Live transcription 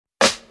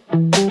Yeah,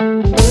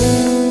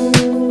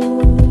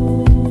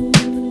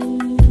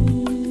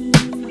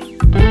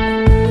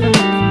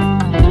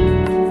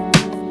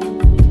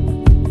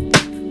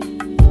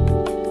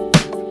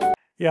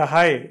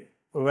 hi.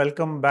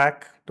 Welcome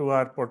back to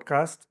our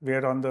podcast. We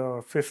are on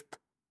the fifth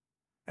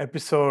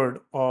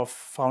episode of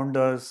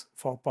Founders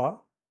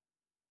Faux.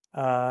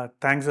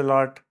 Thanks a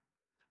lot,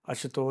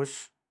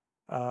 Ashutosh,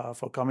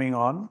 for coming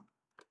on.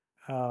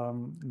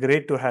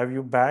 Great to have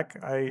you back.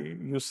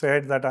 You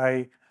said that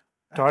I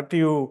taught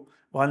you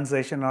one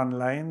session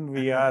online.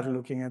 We are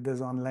looking at this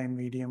online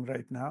medium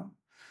right now.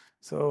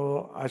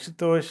 So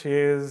Ashutosh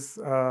is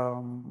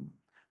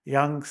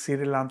young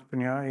serial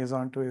entrepreneur. He's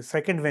on to his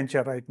second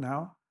venture right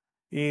now.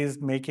 He's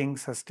making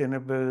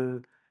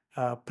sustainable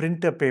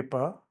printer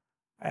paper,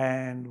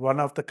 and one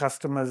of the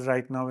customers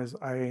right now is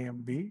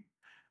IIMB.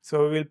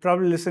 So we'll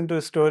probably listen to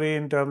his story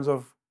in terms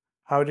of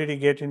how did he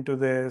get into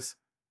this,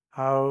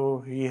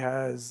 how he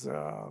has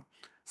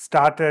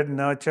started,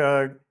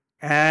 nurtured,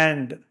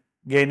 and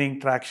gaining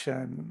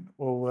traction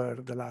over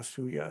the last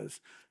few years.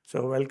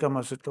 So welcome,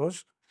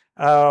 Ashutosh.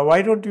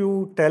 Why don't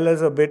you tell us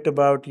a bit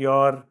about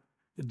your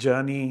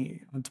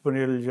journey,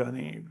 entrepreneurial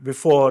journey,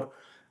 before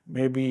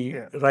maybe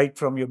Yeah, right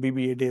from your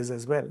BBA days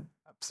as well?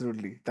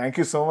 absolutely. Thank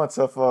you so much,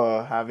 sir,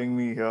 for having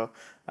me here.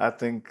 I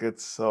think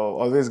it's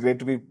always great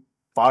to be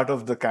part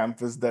of the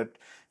campus that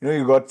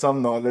you got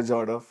some knowledge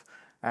out of,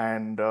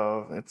 and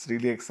it's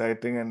really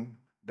exciting and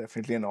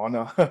definitely an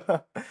honor.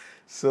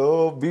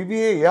 So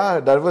BBA, yeah,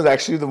 that was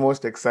actually the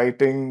most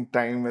exciting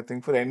time I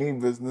think for any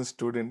business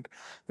student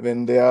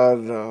when they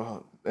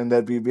are in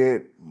their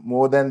BBA.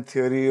 More than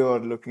theory or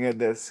looking at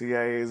their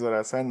CIAs or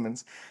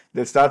assignments,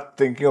 they start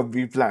thinking of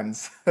B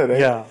plans,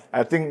 right? Yeah.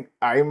 I think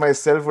I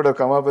myself would have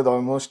come up with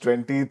almost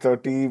 20,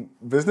 30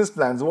 business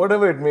plans,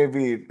 whatever it may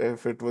be,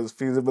 if it was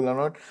feasible or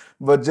not.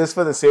 But just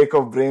for the sake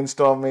of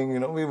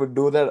brainstorming, we would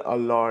do that a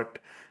lot.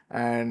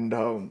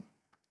 And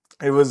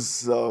it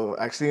was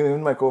actually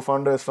even my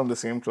co-founder is from the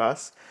same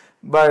class.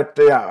 But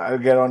yeah, I'll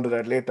get on to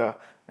that later.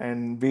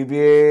 And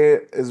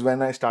BBA is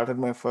when I started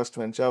my first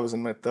venture. I was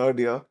in my third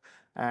year.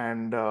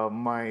 And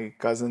my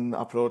cousin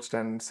approached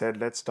and said,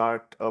 let's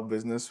start a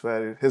business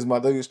where his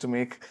mother used to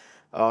make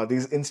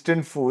these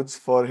instant foods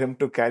for him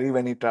to carry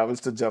when he travels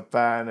to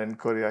Japan and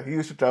Korea. He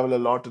used to travel a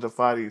lot to the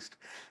Far East.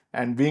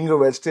 And being a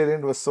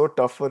vegetarian was so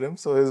tough for him.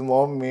 So his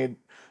mom made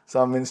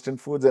some instant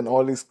foods and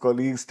all his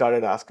colleagues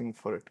started asking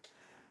for it. Okay.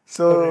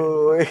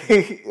 So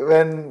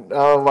when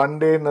one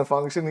day in a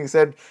function he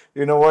said,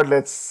 "You know what?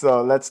 Let's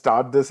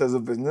start this as a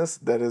business.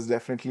 There is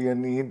definitely a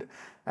need,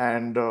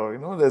 and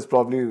there's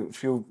probably a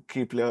few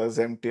key players,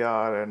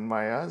 MTR and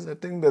Mayas. I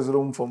think there's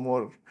room for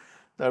more."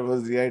 That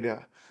was the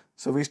idea.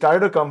 So we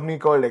started a company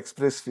called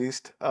Express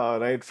Feast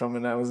right from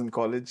when I was in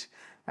college,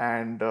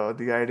 and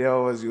the idea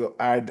was you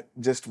add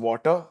just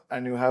water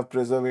and you have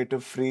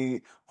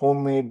preservative-free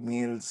homemade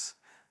meals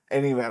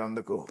anywhere on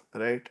the go,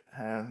 right?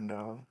 And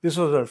This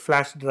was a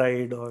flash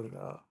dried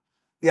or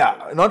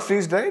yeah, not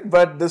freeze dried,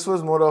 but this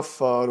was more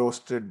of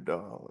roasted.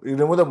 You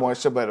remove the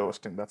moisture by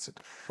roasting. That's it.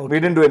 We okay.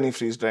 didn't do any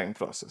freeze drying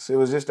process. It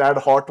was just add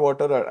hot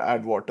water or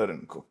add water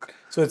and cook.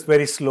 So it's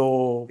very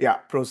slow Yeah.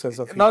 process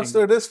of Not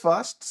so heating. it is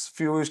fast.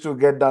 Few used to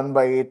get done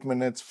by 8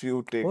 minutes, few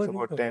Oh, takes it is?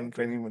 about 10,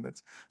 Okay. 20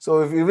 minutes. So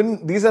if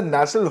even these are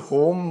natural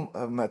home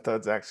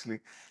methods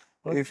actually.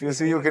 If you Okay,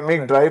 see, I you didn't can know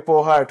make that. dry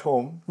poha at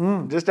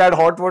home. Just add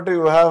hot water,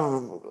 you have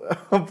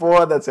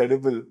poha that's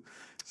edible.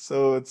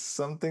 So it's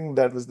something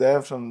that was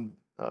there from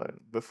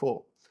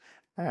before.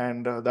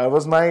 And that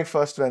was my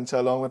first venture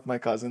along with my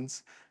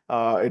cousins.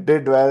 It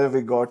did well.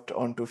 We got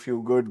onto a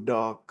few good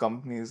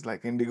companies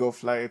like Indigo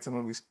Flights,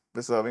 and we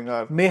were serving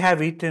our. May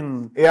have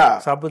eaten Yeah,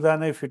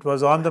 sabudana if it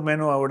was on the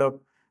menu. I would have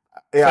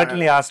yeah,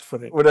 certainly asked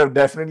for it. would have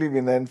definitely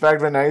been there. In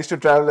fact, when I used to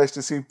travel, I used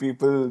to see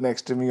people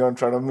next to me or in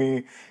front of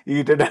me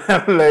eat it. And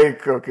I'm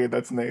like, okay,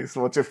 that's nice.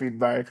 What's your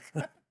feedback?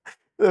 It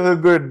was a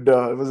good.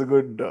 It was a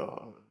good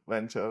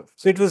venture.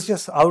 So it was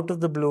just out of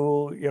the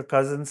blue, your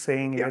cousin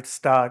saying, Yeah, let's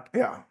start.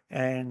 yeah,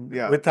 And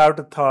yeah. without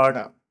a thought,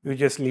 No, you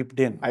just leaped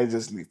in. I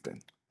just leaped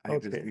in. I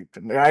just Okay. leaped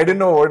in. I didn't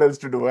know what else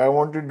to do. I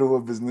wanted to do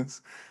a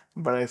business,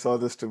 but I saw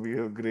this to be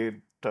a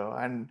great,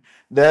 and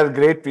they're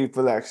great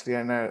people actually,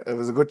 and it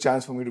was a good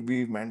chance for me to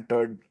be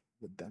mentored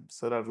with them.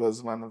 So that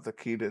was one of the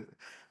key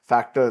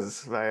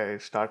factors why I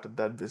started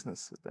that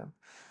business with them.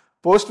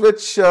 Post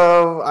which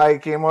I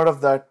came out of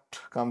that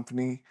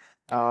company.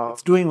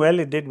 It's doing well.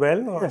 It did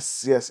well.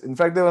 Yes, yes. In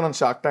fact, they were on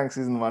Shark Tank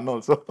season 1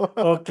 also.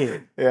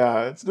 Okay.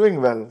 Yeah, it's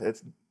doing well.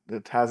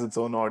 It has its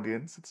own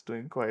audience. It's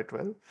doing quite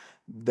well.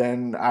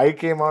 Then I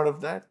came out of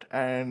that,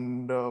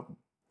 and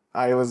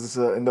I was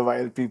in the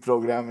YLP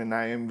program in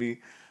IMB.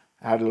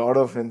 Had a lot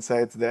of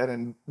insights there,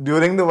 and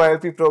during the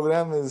YLP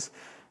program is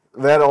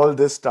where all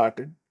this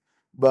started,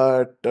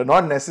 but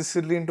not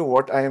necessarily into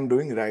what I am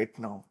doing right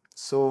now.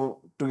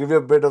 So to give you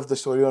a bit of the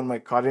story on my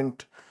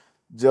current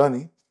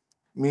journey,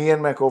 me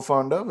and my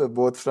co-founder, we're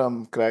both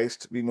from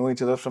Christ. We know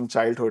each other from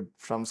childhood,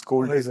 from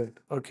school What is days, it?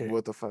 Okay.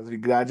 both of us. We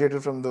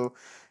graduated from the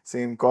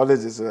same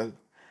college as well.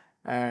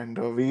 And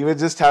we were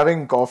just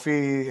having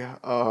coffee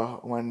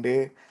one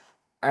day.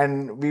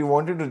 and we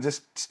wanted to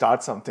just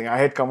start something. I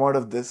had come out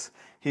of this.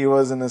 He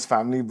was in his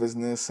family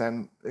business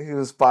and he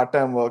was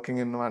part-time working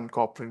in one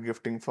corporate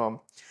gifting firm.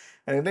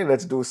 And I think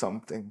let's do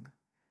something.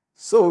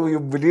 So you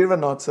believe it or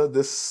not, sir,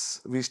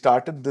 we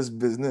started this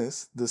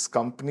business. This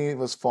company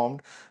was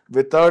formed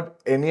without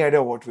any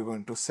idea what we're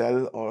going to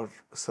sell or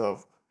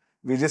serve.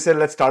 We just said,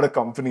 let's start a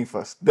company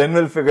first. Then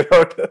we'll figure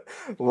out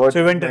what So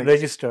you went and next.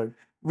 registered.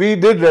 We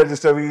did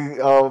register.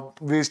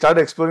 We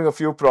started exploring a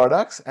few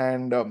products,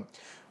 and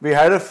we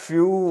had a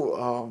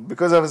few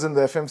because I was in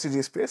the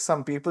FMCG space.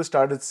 Some people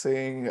started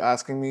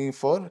asking me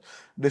for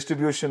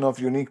distribution of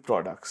unique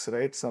products,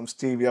 right? Some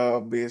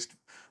stevia-based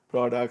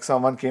products.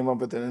 Someone came up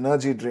with an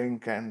energy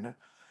drink, and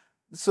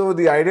so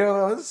the idea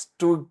was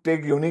to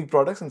take unique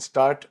products and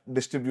start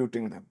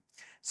distributing them.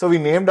 So we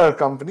named our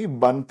company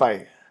Bun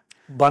Pie.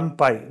 Bun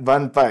pie.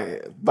 Bun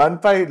Pie. Bun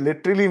Pie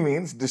literally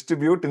means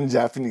distribute in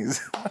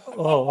Japanese.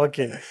 Oh,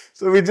 okay.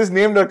 So we just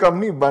named our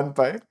company Bun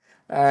Pie,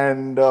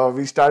 and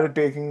we started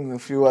taking a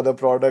few other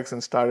products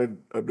and started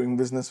doing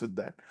business with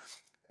that.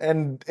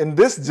 And in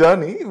this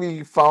journey,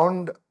 we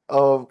found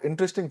an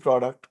interesting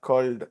product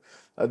called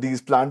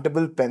these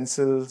plantable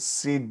pencil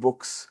seed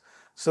books.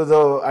 So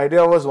the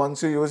idea was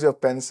once you use your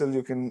pencil,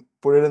 you can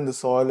put it in the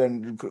soil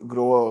and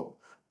grow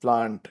a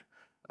plant.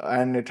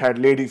 And it had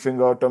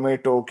ladyfinger,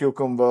 tomato,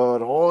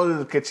 cucumber,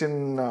 all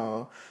kitchen,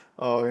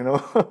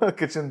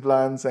 kitchen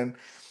plants. And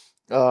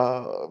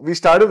we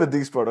started with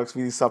these products.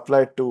 We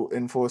supplied to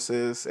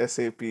Infosys,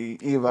 SAP,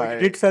 EY. You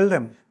did sell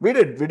them. We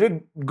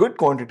did good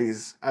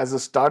quantities as a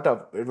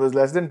startup. It was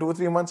less than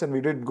 2-3 months, and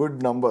we did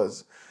good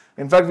numbers.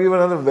 In fact, we were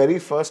one of the very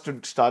first to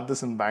start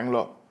this in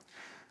Bangalore.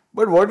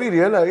 But what we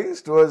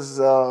realized was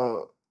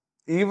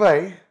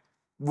EY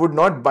would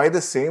not buy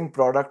the same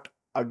product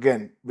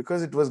again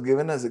because it was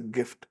given as a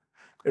gift.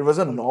 It was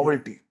a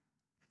novelty.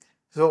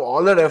 So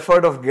all that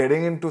effort of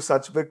getting into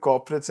such big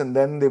corporates and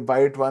then they buy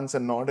it once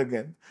and not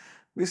again,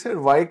 we said,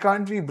 why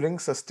can't we bring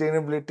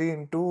sustainability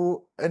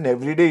into an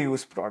everyday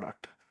use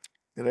product,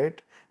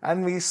 right?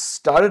 And we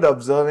started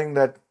observing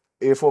that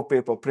A4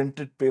 paper,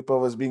 printed paper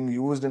was being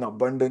used in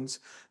abundance,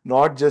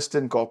 not just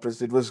in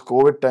corporates. It was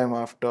COVID time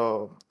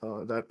after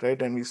that,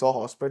 right? And we saw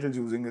hospitals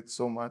using it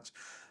so much.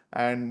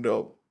 And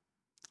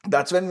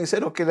that's when we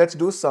said, okay, let's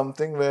do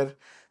something where,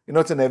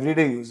 it's an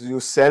everyday use. You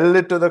sell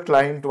it to the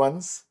client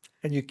once,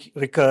 and you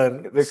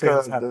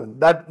sales happen.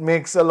 That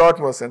makes a lot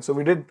more sense. So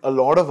we did a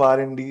lot of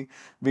R&D.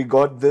 We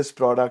got this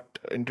product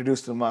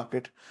introduced to the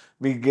market.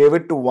 We gave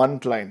it to one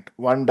client,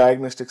 one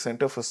diagnostic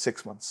center for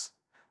 6 months.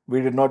 We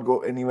did not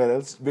go anywhere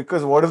else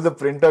because what if the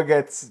printer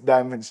gets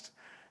damaged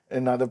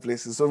in other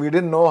places? So we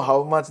didn't know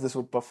how much this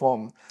would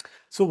perform.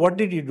 So what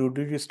did you do?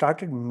 Did you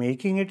started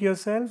making it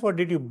yourself, or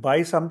did you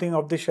buy something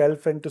off the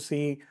shelf and to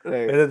see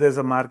whether there's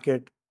a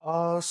market?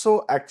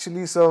 So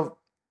actually, sir,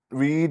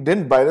 we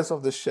didn't buy this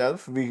off the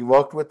shelf. We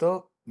worked with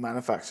a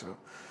manufacturer.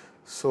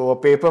 So a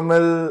paper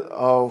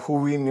mill who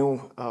we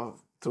knew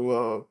through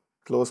a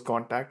close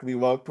contact, we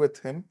worked with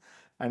him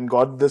and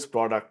got this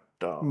product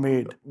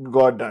Made.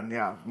 Got done,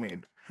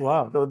 made.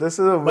 Wow. So this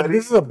is But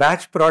this is a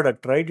batch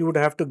product, right? You would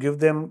have to give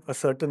them a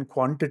certain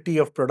quantity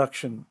of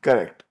production.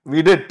 Correct.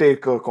 We did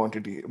take a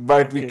quantity,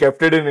 but we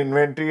kept it in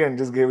inventory and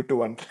just gave it to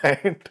one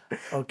client.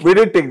 We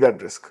did take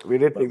that risk.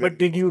 But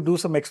did you do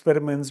some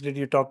experiments? Did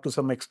you talk to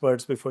some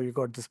experts before you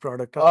got this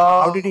product?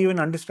 How did you even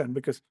understand?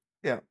 Because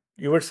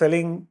you were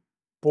selling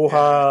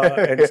poha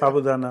and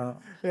sabudana,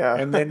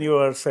 and then you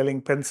are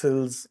selling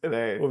pencils,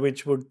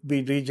 which would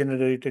be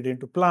regenerated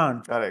into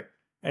plants. Correct.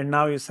 And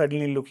now you're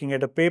suddenly looking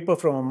at a paper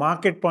from a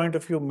market point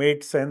of view,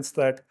 made sense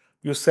that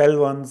you sell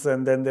once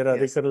and then there are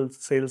recurrent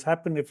sales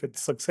happen if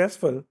it's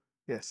successful.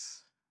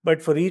 Yes.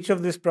 But for each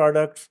of these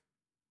products,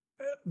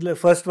 the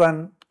first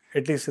one,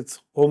 at least it's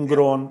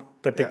homegrown.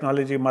 The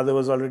technology, mother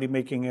was already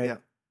making it.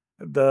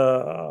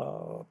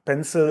 The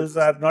pencils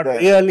are not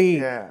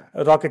really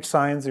rocket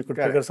science. You could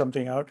figure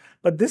something out.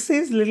 But this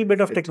is a little bit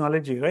of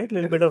technology, right? A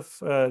little bit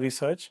of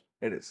research.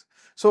 It is.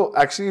 So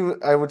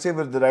actually, I would say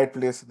we're at the right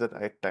place at the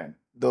right time.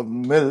 The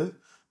mill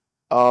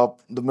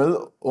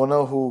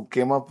owner who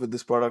came up with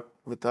this product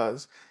with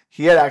us,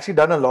 he had actually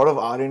done a lot of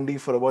R&D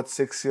for about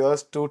 6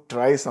 years to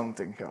try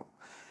something here.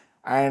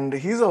 And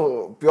he's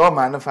a pure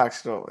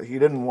manufacturer. He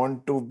didn't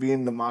want to be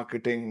in the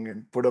marketing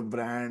and put a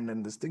brand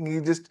and this thing.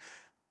 He just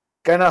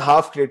kind of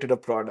half created a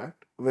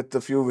product with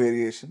a few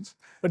variations.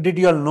 But did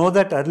you all know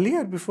that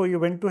earlier before you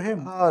went to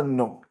him?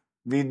 No.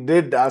 We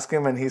did ask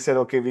him and he said,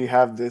 okay, we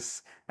have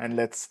this and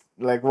let's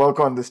work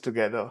on this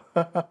together.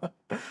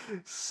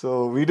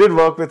 So we did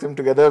work with him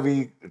together.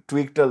 We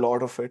tweaked a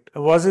lot of it.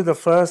 Was he the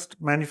first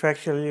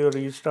manufacturer you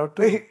reached out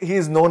to? He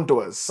is known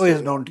to us. Oh,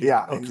 he's known to you.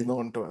 Yeah, he's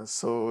known to us.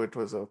 So it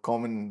was a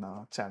common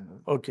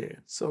channel. Okay.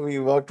 So we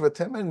worked with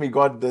him and we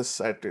got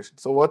this iteration.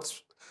 So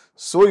what's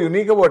so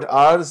unique about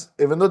ours,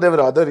 even though there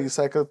were other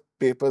recycled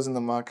papers in the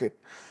market,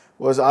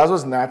 was ours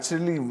was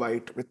naturally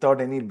white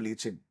without any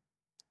bleaching.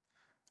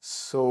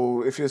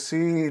 So if you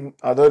see in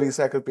other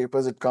recycled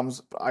papers, it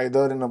comes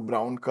either in a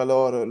brown color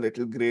or a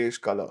little grayish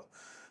color,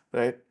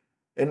 right?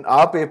 In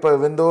our paper,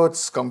 even though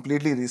it's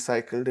completely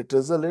recycled, it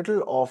is a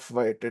little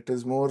off-white. It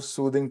is more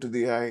soothing to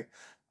the eye.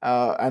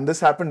 And this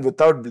happened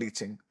without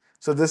bleaching.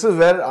 So this is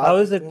where our How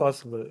is it paper,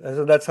 possible?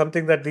 So that's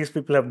something that these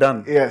people have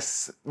done.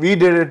 yes, we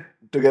did it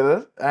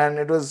together, and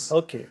it was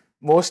Okay.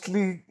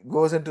 mostly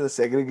goes into the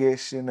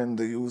segregation and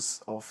the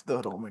use of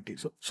the raw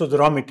material. So the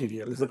raw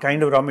material is the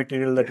kind of raw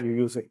material that you're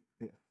using.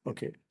 Yeah.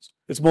 Okay.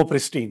 It's more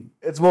pristine.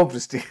 It's more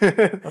pristine.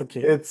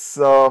 Okay.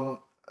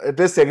 It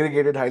is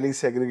segregated, highly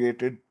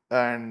segregated,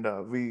 and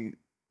we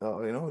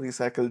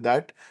recycle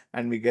that,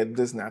 and we get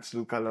this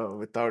natural color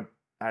without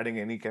adding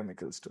any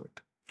chemicals to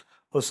it.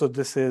 Oh, so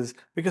this is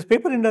because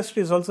paper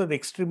industry is also an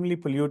extremely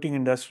polluting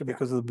industry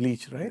because of the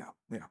bleach, right?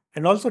 Yeah.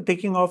 And also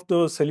taking off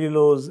those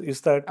cellulose,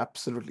 is that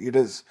Absolutely, it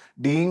is.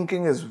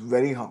 De-inking is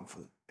very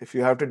harmful. If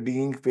you have to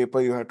de-ink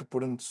paper, you have to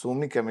put in so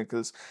many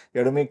chemicals. You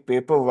have to make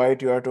paper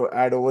white, you have to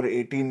add over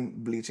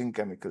 18 bleaching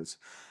chemicals.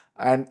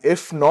 And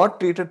if not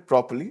treated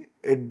properly,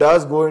 it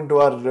does go into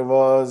our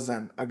rivers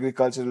and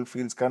agricultural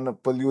fields, kind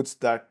of pollutes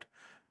that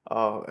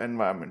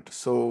environment.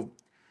 So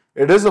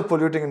it is a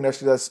polluting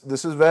industry.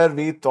 This is where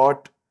we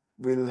thought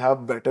we'll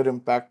have better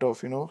impact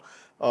of,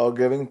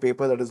 giving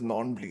paper that is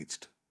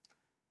non-bleached.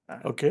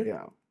 okay?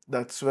 Yeah,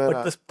 that's where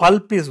But this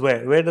pulp is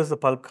where? Where does the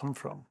pulp come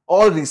from?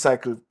 all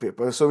recycled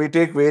paper. So we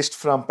take waste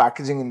from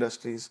packaging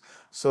industries.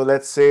 So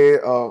let's say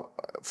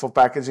for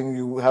packaging,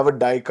 you have a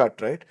die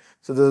cut, right?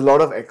 So there's a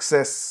lot of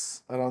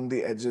excess around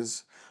the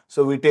edges.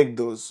 So we take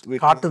those.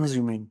 Cartons,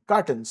 you mean?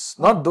 Cartons,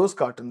 not those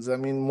cartons. I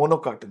mean mono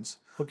cartons.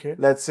 Okay.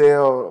 Let's say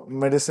a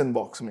medicine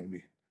box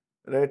maybe,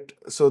 right?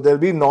 So there'll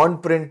be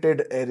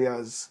non-printed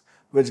areas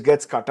which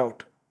gets cut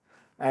out.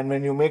 And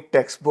when you make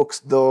textbooks,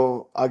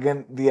 the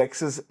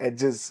excess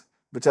edges,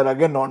 which are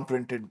again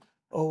non-printed,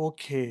 Oh,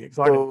 okay.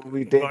 so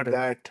we take Got it.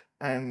 that,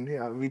 and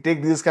yeah, we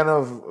take these kind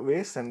of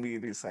waste and we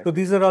recycle. So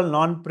these are all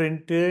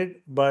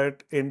non-printed,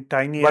 but in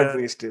tinier But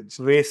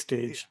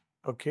wastage.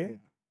 Okay.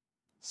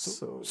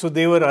 So So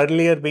they were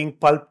earlier being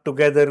pulped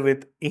together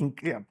with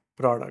ink yeah,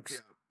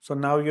 products. So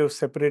now you've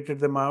separated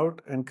them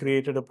out and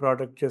created a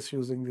product just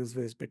using these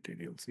waste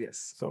materials.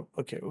 yes. So,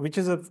 okay, which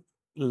is a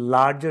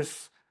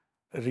largest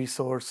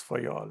resource for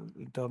you all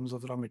in terms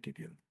of raw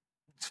material?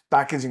 It's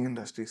packaging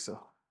industry, sir.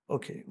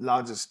 Okay.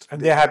 Largest.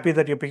 And they're happy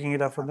that you're picking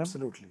it up from them?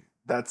 Absolutely.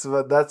 That's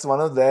one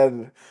of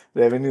their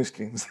revenue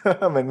streams.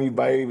 When we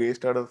buy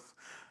waste out of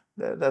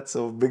that's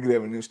a big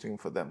revenue stream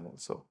for them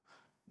also.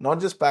 Not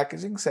just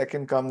packaging.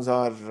 Second comes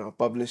our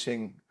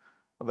publishing,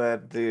 where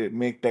they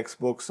make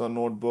textbooks or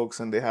notebooks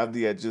and they have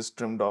the edges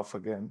trimmed off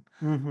again.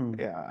 Mm-hmm.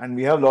 Yeah, and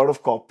we have a lot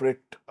of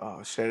corporate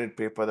shredded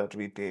paper that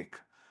we take.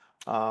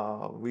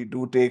 We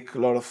do take a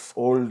lot of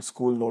old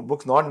school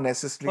notebooks, not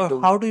necessarily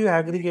Well, how do you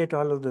aggregate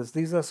all of this?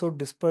 These are so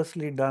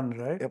dispersely done,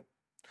 right? Yep.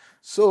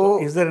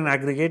 So is there an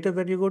aggregator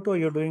that you go to, or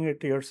you're doing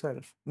it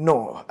yourself?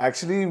 no,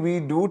 actually we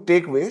do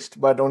take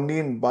waste, but only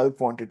in bulk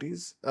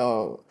quantities.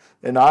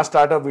 In our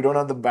startup, we don't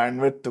have the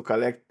bandwidth to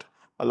collect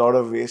a lot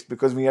of waste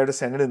because we have to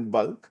send it in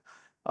bulk.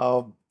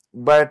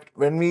 But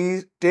when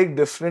we take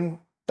different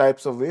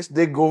types of waste,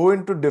 they go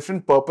into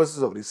different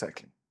purposes of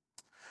recycling.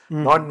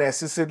 Not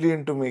necessarily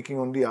into making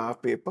only our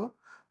paper.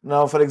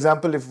 Now, for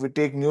example, if we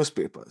take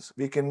newspapers,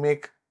 we can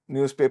make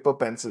newspaper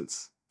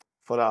pencils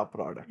for our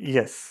product.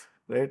 Yes.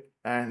 Right?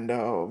 And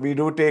we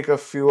do take a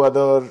few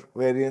other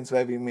variants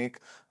where we make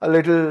a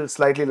little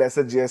slightly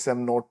lesser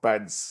GSM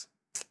notepads,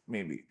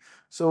 maybe.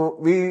 So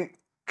we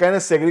kind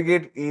of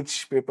segregate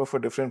each paper for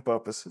different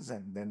purposes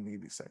and then we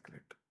recycle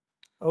it.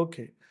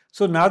 Okay.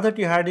 So now that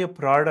you had your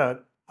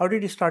product, how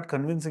did you start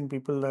convincing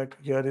people that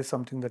here is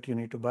something that you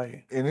need to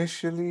buy?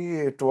 Initially,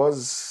 it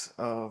was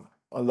a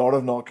lot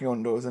of knocking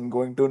on doors and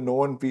going to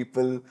known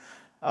people.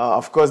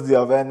 Of course, the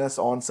awareness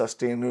on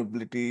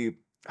sustainability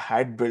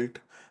had built.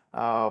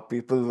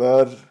 People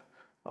were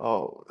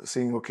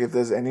seeing, okay, if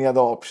there's any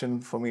other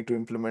option for me to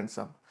implement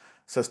some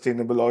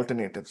sustainable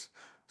alternatives.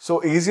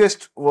 So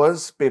easiest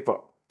was paper.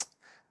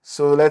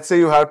 So let's say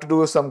you have to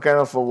do some kind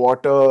of a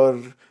water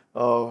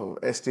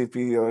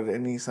STP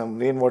or some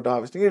rainwater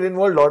harvesting. It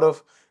involved a lot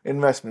of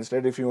investments,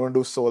 right? If you want to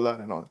do solar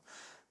and all.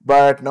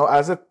 But now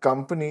as a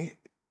company,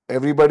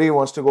 everybody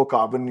wants to go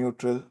carbon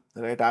neutral,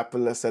 right?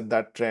 Apple has set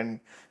that trend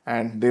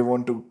and they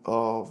want to,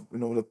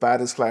 the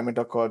Paris Climate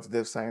Accords,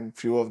 they've signed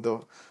few of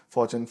the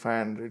Fortune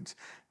 500s.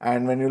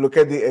 And when you look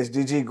at the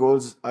SDG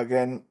goals,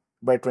 again,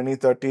 by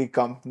 2030,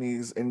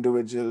 companies,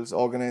 individuals,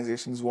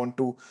 organizations want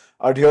to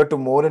adhere to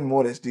more and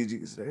more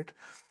SDGs, right?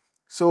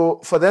 So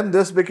for them,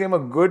 this became a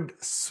good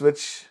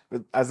switch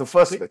as the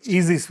first switch.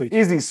 Easy switch.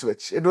 Easy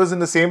switch. It was in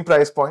the same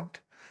price point.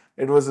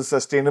 It was a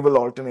sustainable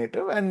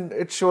alternative and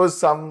it shows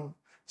some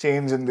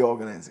change in the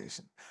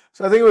organization.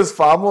 So I think it was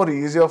far more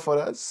easier for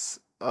us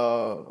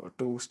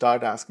to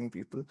start asking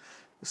people.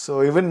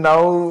 So even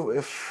now,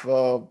 if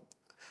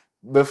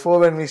before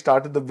when we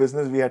started the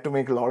business, we had to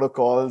make a lot of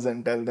calls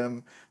and tell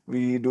them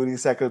we do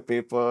recycled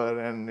paper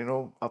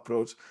and,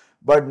 approach.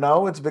 But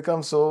now it's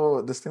become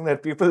so this thing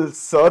that people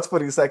search for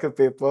recycled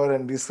paper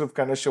and Rescript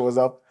kind of shows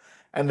up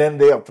and then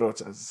they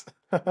approach us.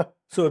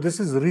 So this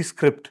is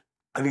Rescript.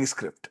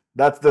 Rescript.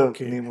 That's the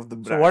Okay. name of the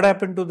So brand. what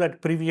happened to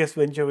that previous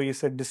venture where you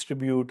said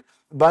distribute?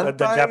 The Bunpai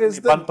Japanese is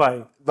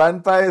Bunpai.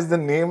 Bunpai is the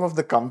name of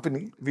the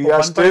company. We Oh, are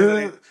Bunpai is the still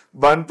name.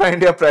 Bunpai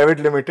India Private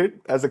Limited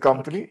as a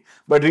company, Okay.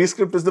 but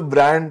Rescript is the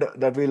brand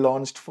that we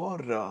launched for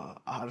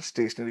our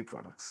stationery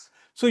products.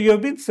 So you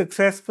have been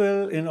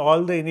successful in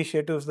all the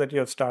initiatives that you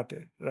have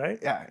started, right?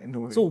 Yeah, in a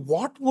way. So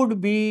what would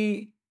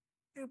be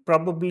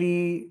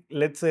probably,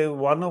 let's say,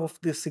 one of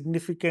the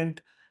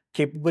significant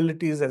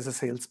capabilities as a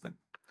salesman?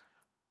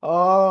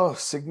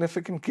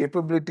 Significant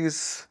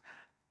capabilities.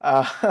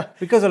 Uh,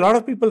 Because a lot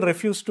of people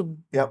refuse to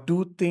Yep.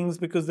 do things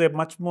because they're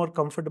much more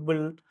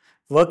comfortable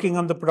working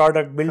on the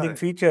product, building Correct.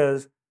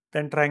 features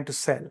than trying to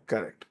sell,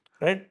 Correct.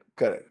 right?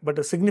 Correct. But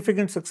a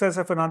significant success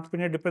of an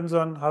entrepreneur depends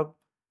on how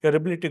your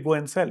ability to go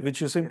and sell,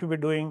 which you seem to be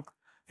doing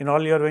in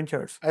all your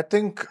ventures. I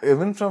think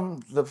even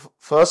from the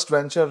first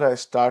venture I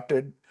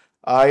started,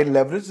 I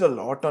leveraged a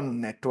lot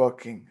on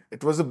networking.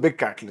 It was a big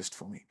catalyst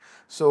for me.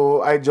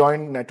 So I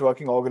joined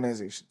networking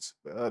organizations.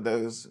 There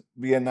was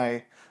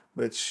BNI,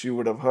 which you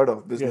would have heard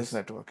of, Business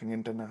Yes. Networking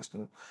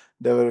International.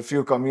 There were a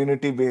few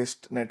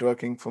community-based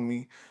networking for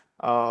me.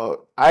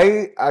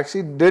 I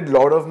actually did a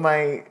lot of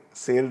my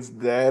sales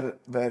there,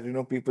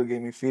 where people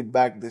gave me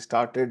feedback. They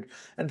started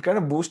and kind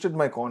of boosted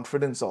my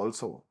confidence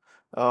also.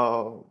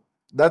 Uh,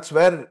 that's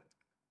where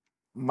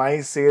my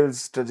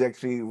sales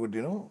trajectory would,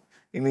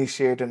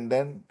 initiate, and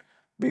then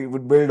we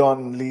would build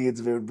on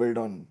leads, we would build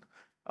on,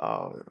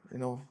 uh, you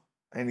know,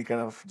 any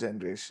kind of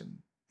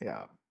generation.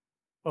 Yeah.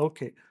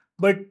 Okay.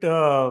 But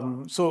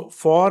so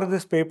for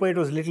this paper, it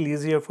was a little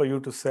easier for you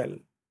to sell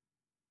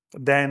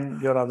than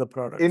your other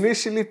products.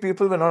 Initially,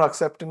 people were not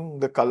accepting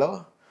the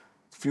color.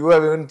 Few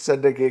have even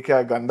said like, "Ye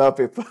kya ganda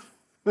paper,"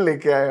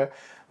 like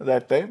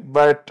that time.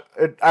 But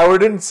I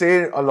wouldn't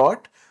say a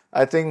lot.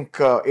 I think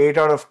 8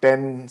 out of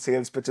 10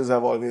 sales pitches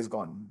have always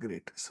gone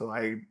great. So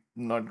I'm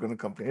not going to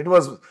complain. It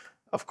was,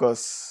 of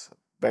course,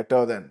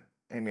 better than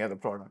any other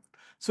product.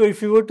 So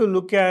if you were to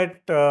look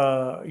at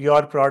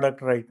your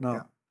product right now,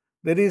 Yeah.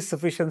 there is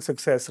sufficient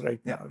success right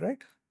Yeah. now,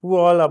 right? Who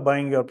all are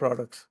buying your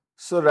products?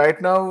 So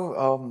right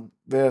now,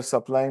 we're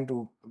supplying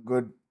to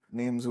good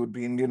names would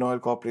be Indian Oil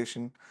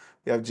Corporation.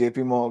 We have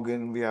JP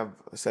Morgan. We have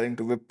selling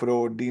to Wipro,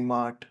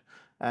 DMart,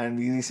 and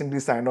we recently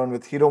signed on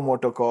with Hero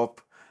MotoCorp,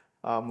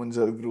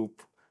 Munjal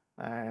Group,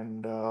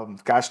 and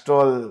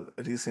Castrol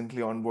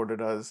recently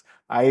onboarded us.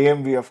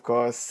 IMB, of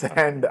course,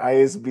 and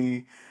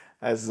ISB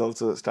has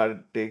also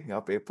started taking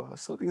our paper.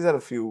 So these are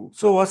a few.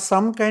 So was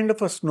some kind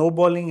of a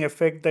snowballing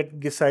effect that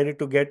decided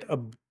to get a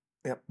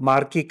Yep.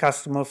 marquee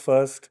customer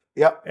first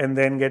Yeah. and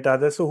then get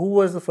others? So who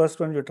was the first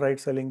one you tried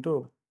selling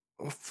to?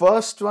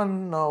 First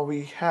one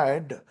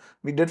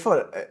we did for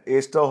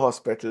A-Star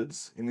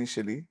hospitals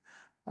initially,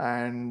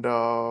 and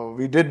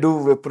we did do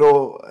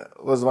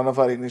Wipro was one of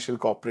our initial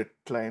corporate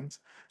clients.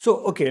 So,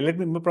 okay, let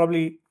me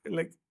probably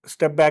like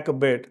step back a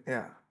bit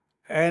Yeah.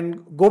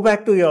 and go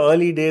back to your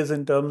early days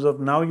in terms of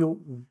now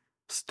you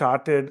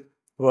started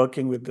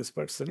working with this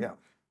person Yeah.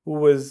 who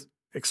was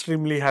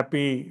extremely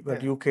happy that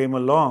Yeah. you came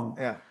along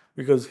Yeah.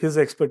 because his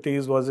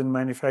expertise was in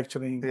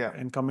manufacturing Yeah.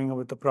 and coming up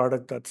with a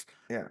product that's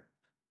Yeah.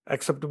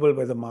 acceptable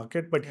by the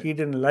market, but he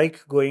didn't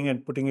like going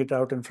and putting it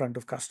out in front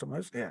of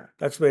customers. Yeah.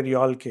 That's where you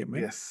all came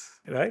in,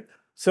 Yes. right?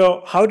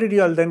 So, how did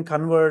you all then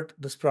convert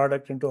this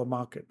product into a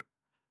market?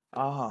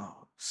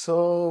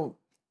 So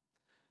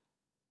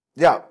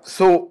yeah,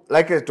 so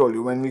like I told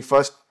you, when we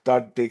first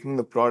started taking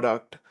the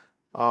product,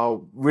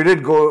 we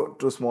did go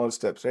to small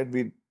steps, right?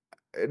 We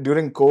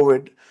during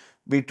COVID,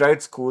 we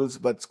tried schools,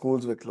 but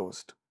schools were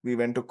closed. We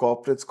went to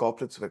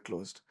corporates were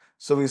closed.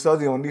 So we saw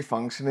the only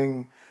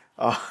functioning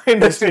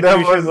industry that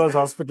Institution was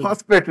hospital.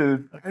 hospital,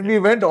 and we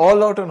went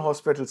all out on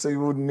hospitals. So you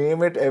would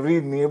name it,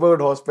 every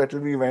neighborhood hospital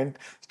we went,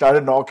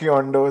 started knocking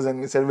on doors, and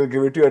we said we'll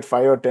give it to you at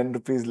 5 or 10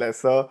 rupees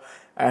lesser.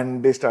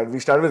 And we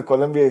started with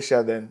Columbia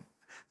Asia then.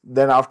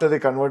 Then after they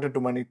converted to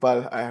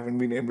Manipal, I haven't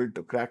been able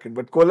to crack it.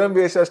 But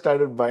Columbia Asia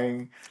started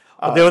buying.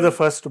 They were the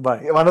first to buy.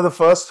 One of the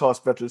first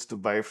hospitals to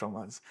buy from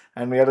us.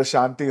 And we had a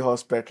Shanti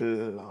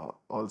hospital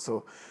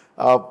also.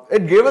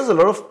 It gave us a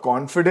lot of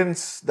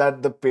confidence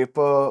that the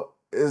paper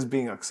is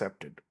being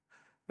accepted,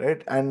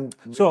 right? And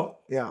So,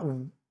 yeah,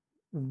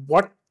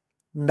 what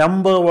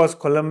number was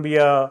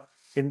Colombia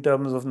in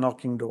terms of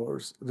knocking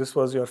doors? This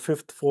was your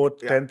fifth, fourth,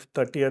 10th,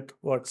 30th,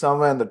 what?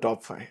 somewhere in the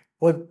top 5.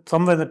 Well,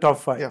 somewhere in the top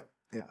 5. Yeah,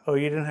 yeah. Oh,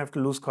 you didn't have to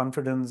lose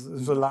confidence. This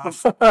was the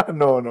last.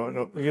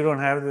 No. You don't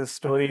have this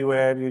story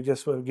where you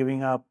just were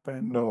giving up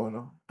and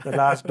No. the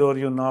last door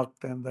you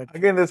knocked and that.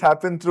 Again, this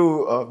happened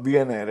through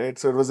BNI, right?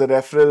 So it was a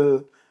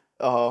referral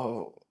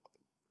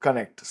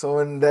connect. So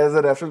when there's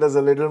a referral, there's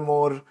a little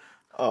more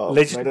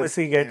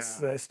Legitimacy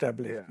gets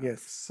established. Yeah.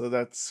 Yes. So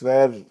that's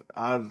where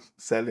our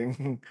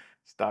selling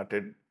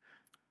started.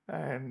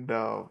 And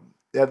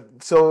yeah,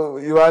 so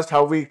you asked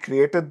how we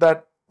created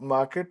that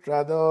market.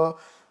 Rather,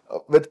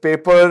 with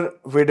paper,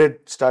 we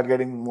did start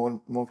getting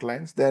more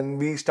clients. Then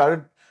we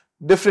started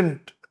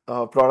different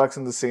products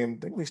in the same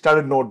thing. We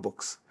started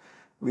notebooks.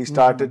 We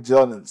started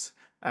journals.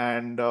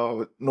 And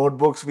with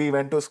notebooks, we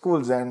went to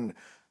schools, and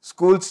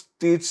schools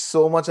teach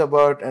so much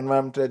about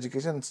environmental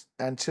education,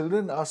 and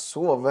children are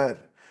so aware.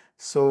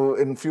 So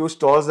in few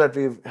stores that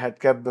we've had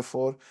kept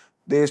before,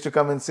 they used to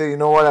come and say, you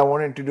know what, I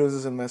want to introduce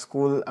this in my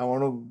school. I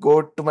want to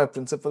go to my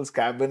principal's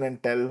cabin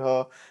and tell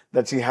her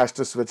that she has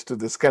to switch to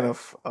this kind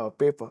of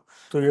paper.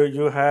 So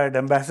you had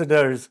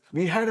ambassadors.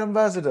 We had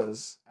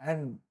ambassadors,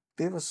 and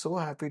they were so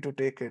happy to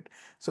take it.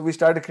 So we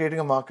started creating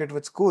a market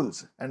with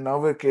schools, and now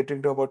we're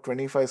catering to about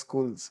 25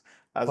 schools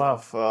as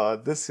Wow.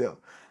 of this year.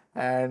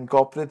 And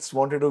corporates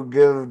wanted to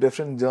give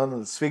different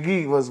journals.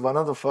 Swiggy was one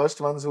of the first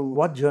ones who.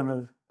 What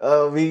journal?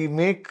 We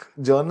make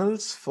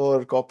journals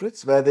for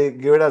corporates where they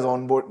give it as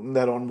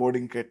their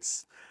onboarding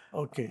kits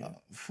Okay.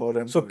 for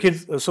employees. So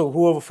kids, so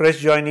whoever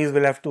fresh joinees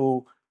will have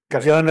to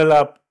Correct. journal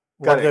up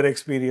what Correct. their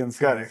experience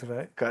Correct. is,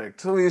 right?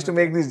 Correct. So we used to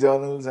make these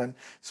journals, and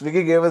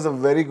Swiggy gave us a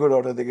very good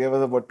order. They gave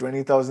us about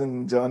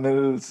 20,000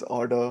 journals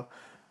order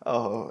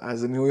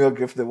as a New Year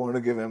gift they want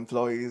to give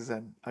employees.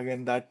 And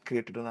again, that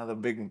created another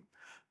big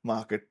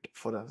market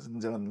for us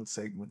in journal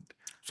segment.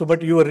 So,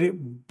 but you were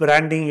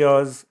branding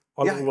yours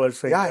all Yeah, over,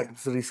 saying yeah, that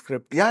it's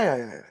Rescript.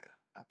 Yeah.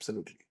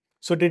 Absolutely.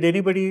 So, did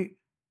anybody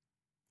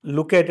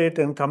look at it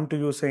and come to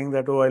you saying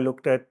that, oh, I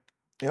looked at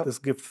Yep. this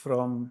gift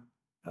from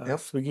Yep.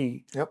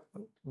 Swiggy? Yep.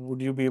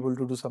 Would you be able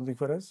to do something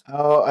for us?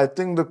 I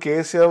think the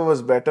case here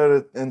was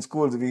better in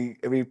schools. We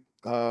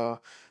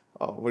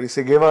what do you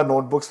say, gave our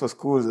notebooks for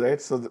schools,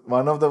 right? So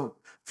one of the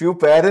few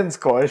parents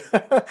called.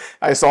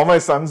 I saw my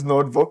son's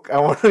notebook. I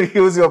want to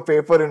use your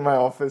paper in my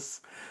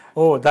office.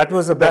 Oh, that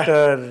was a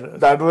better.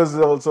 That was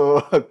also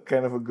a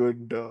kind of a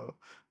good,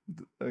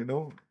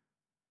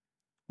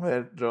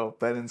 where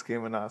parents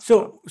came and asked.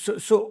 So,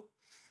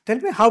 tell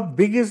me, how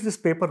big is this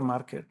paper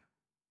market?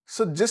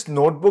 So just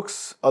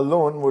notebooks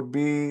alone would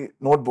be,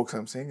 notebooks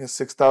I'm saying, is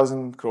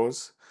 6,000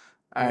 crores.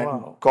 And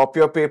Wow.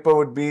 copier paper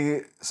would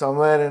be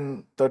somewhere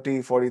in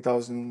 30,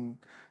 40,000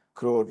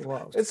 crore.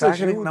 Wow, It's a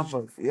staggering huge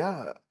number.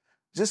 Yeah.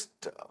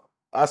 Just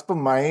as per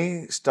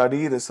my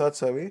study research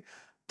survey,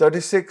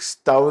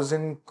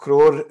 36,000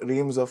 crore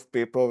reams of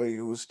paper were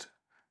used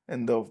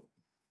in the,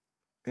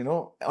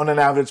 on an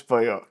average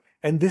per year.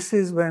 And this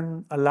is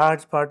when a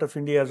large part of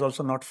India is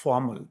also not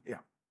formal. Yeah,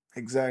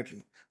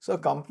 exactly. So a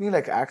company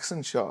like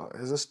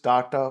Accenture is a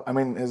startup,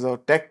 is a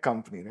tech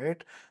company,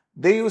 right?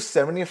 They use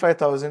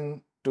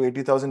 75,000 to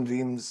 80,000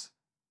 reams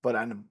per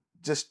annum.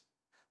 Just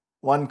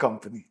one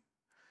company.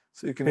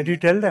 So you can. Did you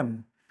tell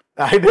them?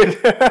 I did.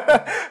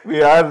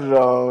 We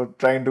are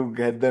trying to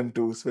get them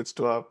to switch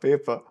to our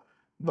paper.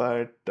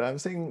 But I'm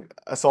saying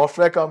a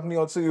software company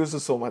also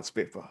uses so much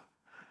paper.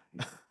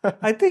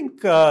 I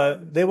think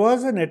there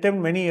was an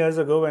attempt many years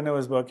ago when I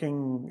was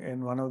working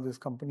in one of these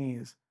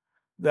companies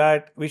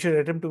that we should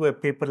attempt to be a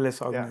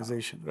paperless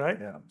organization, right?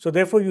 Yeah. So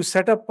therefore, you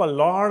set up a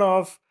lot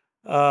of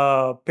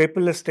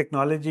paperless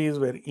technologies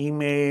where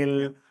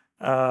email,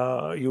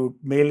 you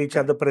mail each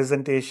other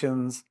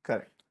presentations.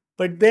 Correct.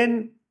 But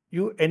then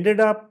you ended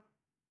up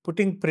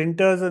putting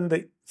printers, and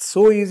it's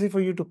so easy for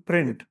you to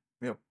print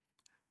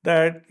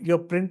that you're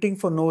printing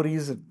for no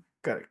reason.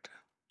 Correct.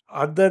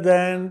 Other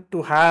than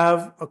to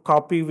have a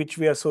copy which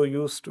we are so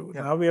used to.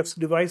 Now we have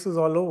devices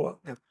all over.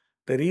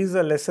 There is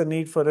a lesser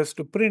need for us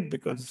to print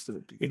because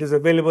it is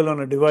available on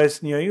a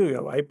device near you. You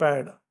have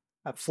iPad,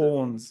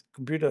 phones,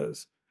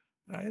 computers,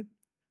 right?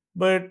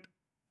 But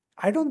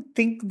I don't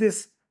think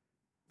this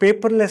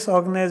paperless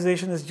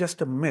organization is just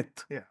a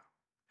myth. Yeah,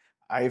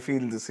 I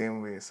feel the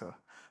same way, sir.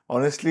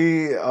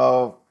 Honestly,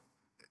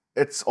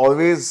 it's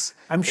always.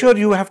 I'm sure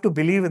you have to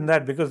believe in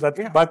that because that's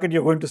the market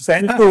you're going to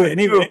sell to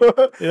anyway.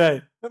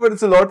 Right. But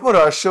it's a lot more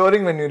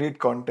assuring when you read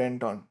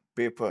content on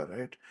paper,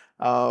 right?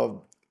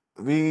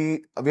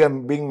 We are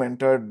being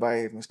mentored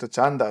by Mr.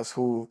 Chandas,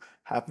 who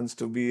happens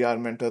to be our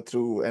mentor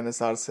through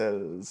NSR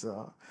Cells,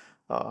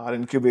 our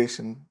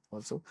incubation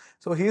also.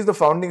 So he's the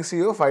founding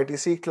CEO of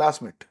ITC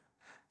Classmate.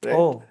 Right?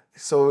 Oh.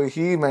 So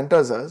he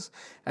mentors us,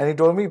 and he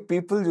told me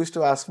people used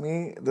to ask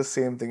me the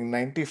same thing. In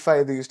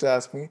 95, they used to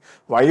ask me,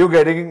 why are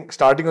you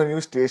starting a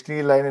new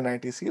stationery line in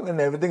ITC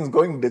when everything's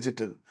going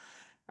digital?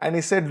 And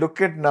he said,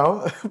 look at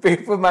now,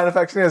 paper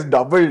manufacturing has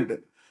doubled.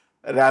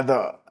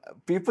 Rather,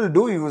 people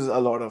do use a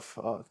lot of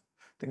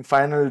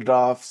final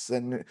drafts,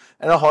 and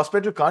a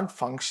hospital can't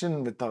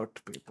function without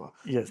paper.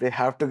 Yes. They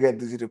have to get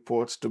these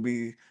reports to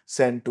be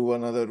sent to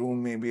another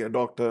room. Maybe a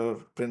doctor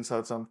prints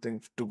out something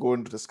to go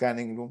into the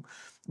scanning room.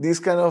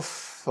 These kind of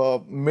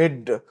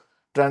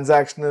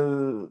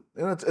mid-transactional,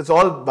 it's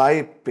all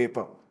by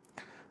paper,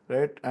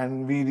 right?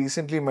 And we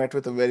recently met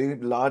with a very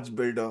large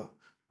builder,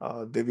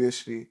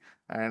 Divyashri,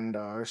 and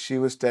she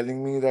was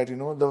telling me that,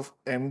 the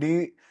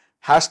MD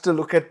has to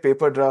look at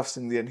paper drafts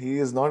in the end. He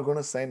is not going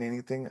to sign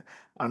anything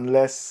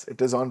unless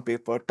it is on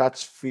paper,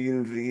 touch,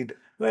 feel, read.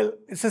 Well,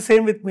 it's the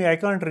same with me. I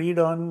can't read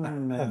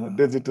on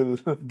digital.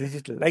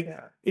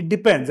 It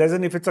depends. As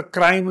in, if it's a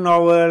crime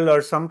novel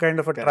or some kind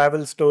of a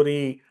travel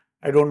story,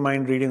 I don't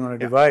mind reading on a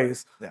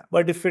device.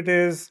 But if it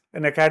is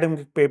an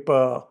academic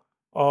paper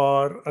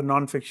or a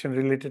non-fiction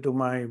related to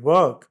my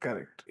work,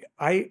 Correct.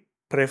 I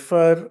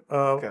prefer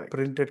a Correct.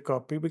 printed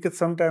copy because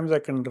sometimes I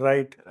can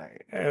write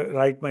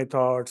my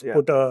thoughts, Yeah.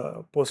 put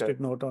a post-it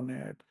Correct. note on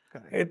it.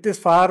 Correct. It is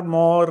far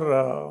more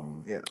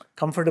Yeah.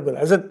 comfortable.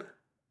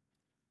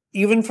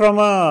 Even from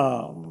a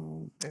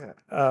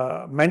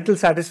mental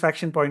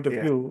satisfaction point of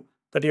view,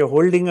 that you're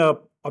holding a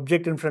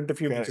object in front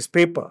of you, which is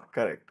paper.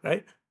 Correct.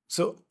 Right?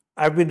 So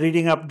I've been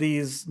reading up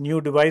these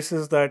new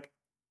devices that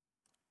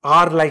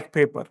are like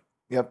paper.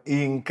 Yep,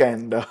 ink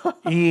and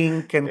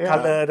ink and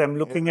color. I'm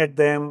looking at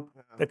them.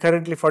 They're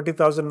currently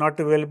 40,000, not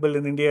available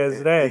in India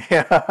as red.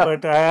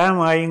 But I am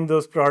eyeing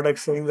those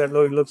products, saying that,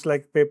 oh, it looks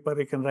like paper,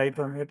 you can write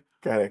on it.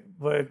 Correct.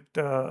 But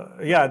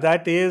yeah,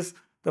 that is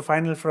the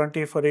final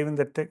frontier for even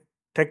the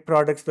tech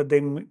products, that they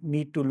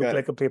need to look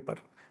like a paper.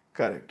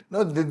 Correct.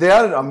 No, they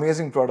are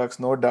amazing products,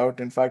 no doubt.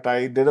 In fact,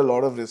 I did a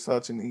lot of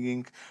research in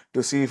e-ink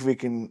to see if we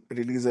can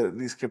release a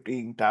Rescript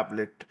e-ink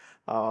tablet,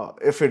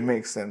 if it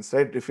makes sense,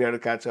 right? If we had to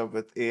catch up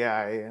with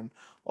AI and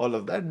all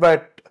of that.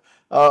 But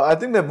I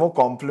think they're more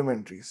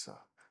complementary, sir.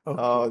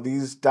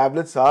 These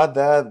tablets are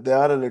there. They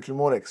are a little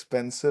more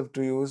expensive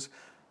to use,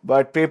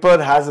 but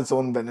paper has its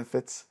own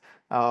benefits.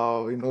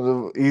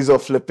 The ease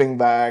of flipping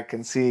back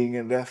and seeing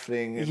and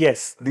referring. And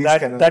yes,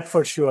 that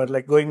for sure.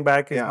 Like going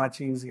back is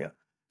much easier.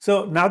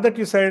 So now that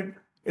you said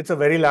it's a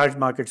very large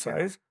market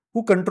size,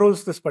 who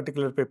controls this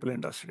particular paper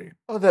industry?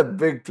 Oh, they're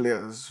big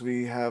players.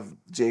 We have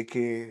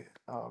JK,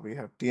 we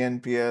have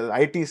TNPL,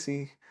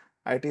 ITC.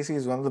 ITC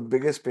is one of the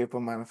biggest paper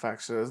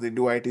manufacturers. They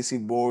do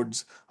ITC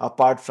boards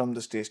apart from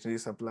the stationery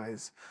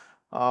supplies.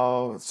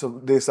 So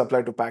they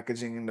supply to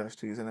packaging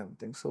industries and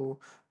everything. So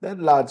they're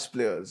large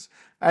players.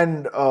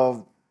 And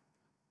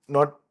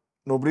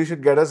nobody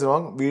should get us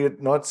wrong. We're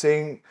not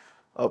saying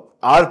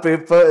our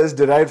paper is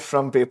derived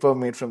from paper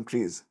made from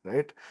trees,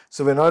 right?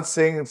 So we're not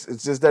saying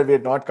it's just that we're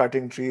not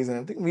cutting trees and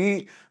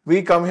everything.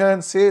 We come here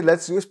and say,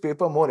 let's use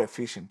paper more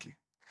efficiently.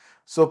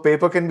 So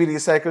paper can be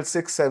recycled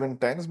 6-7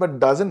 times, but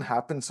doesn't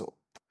happen so.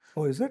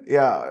 Oh, is it?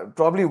 Yeah,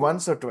 probably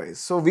once or twice.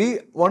 So we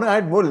want to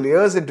add more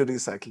layers into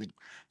recycling.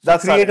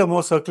 That's create a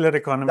more circular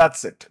economy.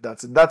 That's it.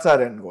 That's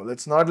our end goal.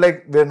 It's not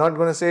like we're not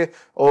going to say,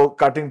 oh,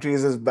 cutting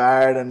trees is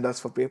bad and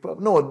that's for paper.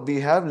 No, we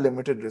have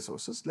limited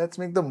resources. Let's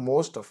make the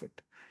most of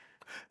it.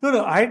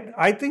 No.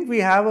 I think we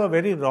have a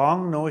very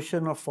wrong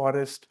notion of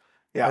forest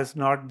as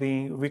not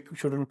being, we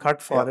shouldn't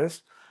cut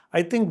forest.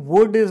 I think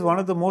wood is one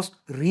of the most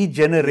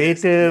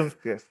regenerative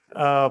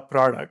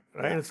product,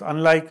 right? It's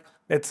unlike,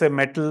 let's say,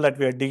 metal that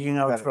we are digging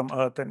out from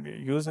earth and we're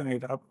using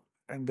it up,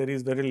 and there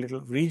is very little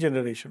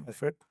regeneration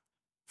of it.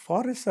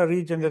 Forests are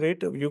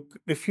regenerative.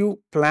 If you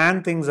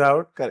plan things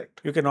out,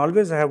 you can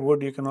always have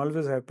wood, you can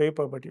always have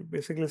paper, but you're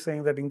basically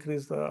saying that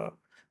increase the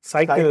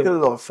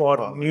cycle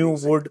for new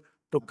wood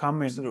to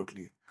come in.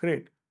 Absolutely.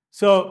 Great.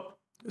 So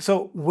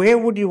where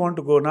would you want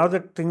to go now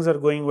that things are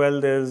going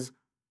well? There's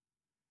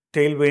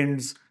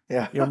tailwinds.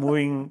 You're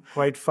moving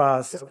quite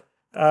fast.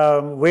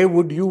 Where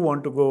would you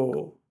want to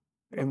go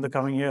in the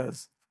coming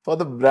years? For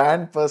the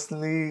brand,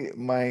 personally,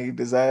 my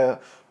desire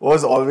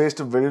was always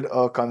to build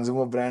a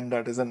consumer brand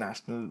that is a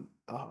national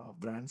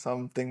brand,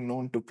 something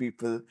known to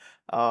people.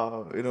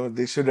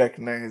 They should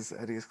recognize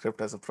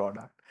Rescript as a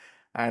product.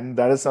 And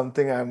that is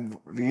something I'm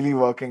really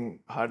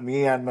working hard,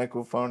 me and my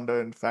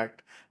co-founder, in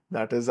fact,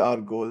 that is our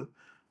goal.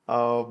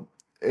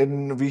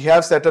 We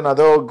have set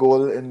another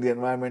goal in the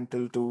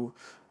environmental to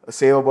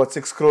save about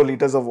 6 crore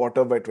liters of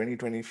water by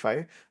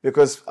 2025,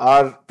 because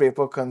our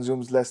paper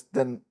consumes less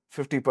than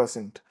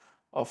 50%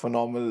 of a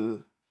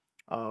normal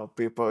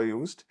paper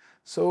used.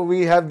 So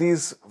we have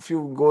these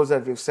few goals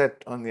that we've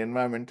set on the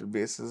environmental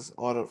basis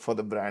or for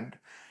the brand.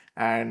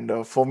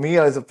 And for me,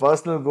 as a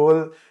personal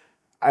goal,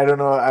 I don't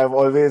know, I've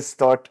always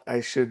thought I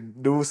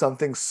should do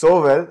something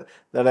so well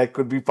that I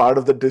could be part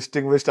of the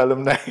distinguished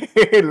alumni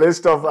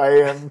list of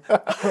IIM.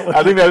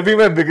 I think that'll be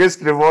my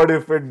biggest reward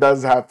if it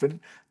does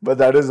happen. But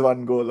that is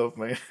one goal of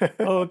mine.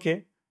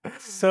 Okay.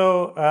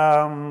 So,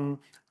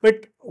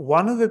 but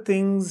one of the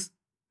things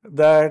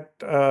that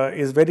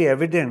is very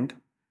evident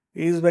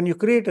is when you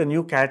create a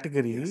new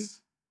category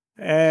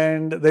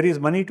and there is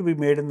money to be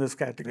made in this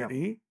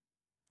category,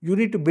 you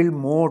need to build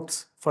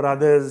moats for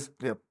others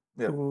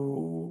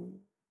to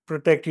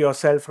protect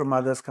yourself from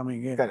others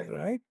coming in,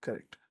 right?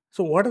 Correct.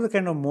 So what are the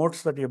kind of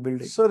moats that you're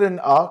building? So in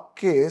our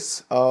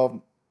case,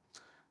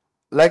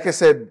 like I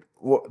said,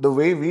 the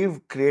way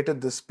we've created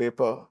this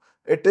paper,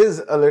 it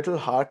is a little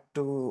hard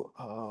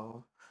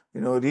to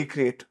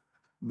recreate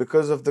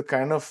because of the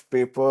kind of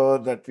paper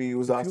that we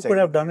use. You could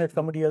have done it,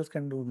 somebody else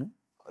can do, no?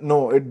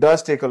 No, it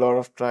does take a lot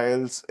of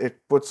trials.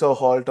 It puts a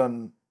halt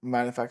on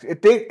manufacturing.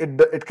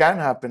 It can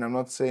happen. I'm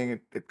not saying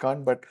it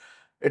can't, but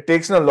it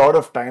takes a lot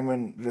of time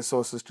and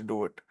resources to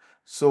do it.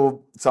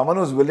 So someone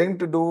who's willing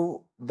to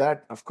do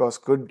that, of course,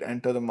 could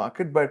enter the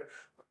market. But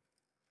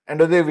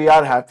end of the day, we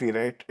are happy,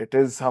 right? It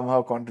is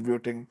somehow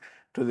contributing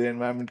to the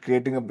environment,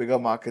 creating a bigger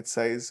market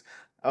size.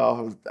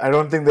 I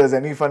don't think there's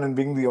any fun in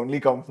being the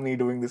only company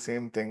doing the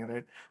same thing,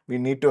 right? We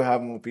need to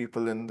have more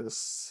people in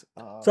this.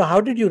 So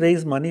how did you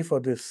raise money for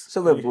this?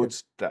 So we're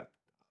bootstrapped.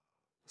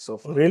 so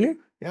far. Really?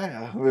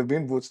 Yeah, we've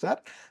been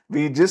bootstrapped.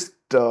 We just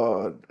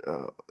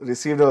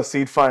received a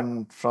seed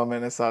fund from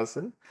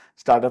NSRC,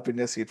 Startup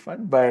India seed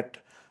fund, but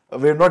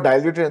we have not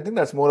diluted anything.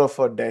 That's more of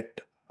a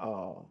debt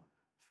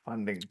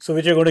funding. So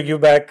which you're going to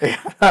give back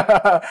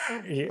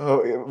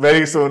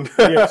Very soon.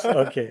 Yes,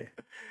 okay.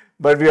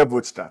 But we are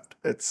bootstrapped.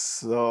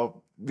 It's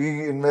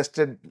we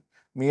invested,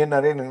 me and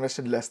Naren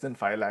invested less than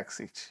 5 lakhs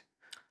each.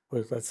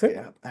 Well, that's it.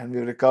 Yeah, and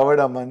we recovered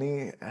our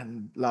money,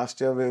 and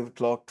last year we've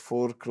clocked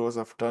 4 crores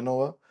of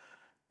turnover.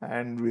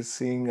 And we're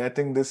seeing, I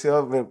think this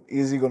year we're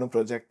easily going to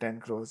project 10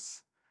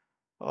 crores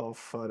of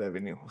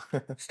revenue.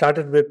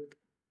 Started with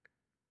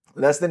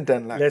Less than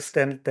 10 lakhs. less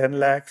than 10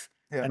 lakhs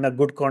Yeah. and a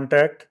good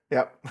contact.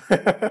 Yeah.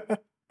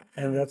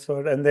 And that's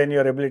what, and then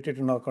your ability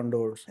to knock on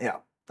doors. Yeah,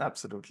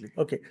 absolutely.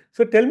 Okay.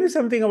 So tell me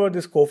something about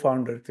this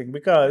co-founder thing,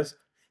 because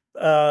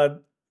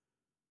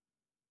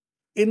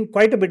in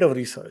quite a bit of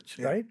research,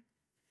 Yeah. right?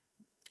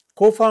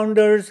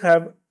 Co-founders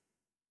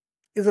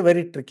is a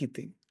very tricky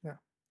thing. Yeah.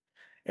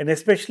 And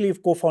especially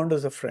if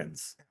co-founders are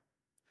friends.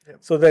 Yeah.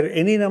 So there are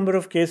any number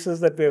of cases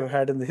that we have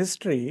had in the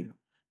history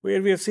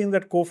where we have seen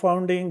that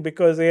co-founding,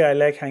 because hey, I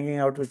like hanging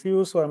out with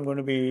you, so I'm going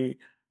to be,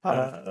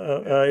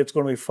 it's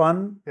going to be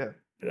fun, Yeah.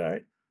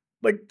 right?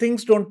 But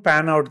things don't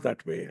pan out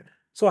that way.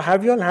 So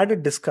have you all had a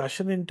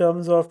discussion in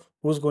terms of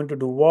who's going to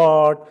do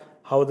what,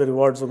 how the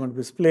rewards are going to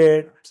be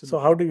split? So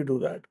how do you do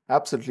that?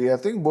 Absolutely. I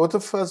think both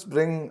of us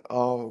bring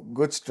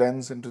good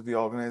strengths into the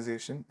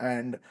organization,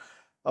 and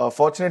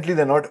fortunately,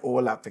 they're not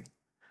overlapping.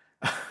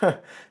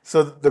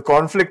 So the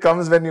conflict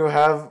comes when you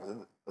have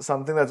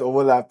something that's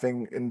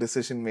overlapping in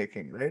decision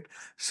making, right?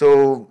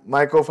 So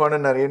my co-founder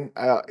Naren,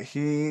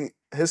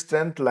 his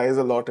strength lies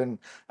a lot in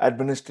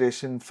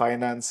administration,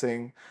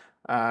 financing,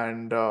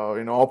 and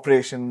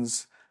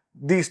operations,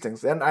 these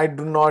things, and I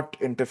do not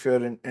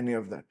interfere in any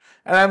of that.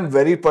 And I'm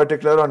very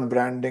particular on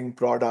branding,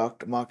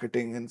 product,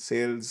 marketing, and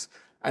sales,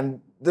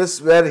 and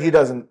this where he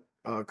doesn't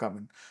come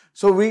in.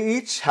 So we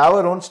each have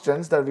our own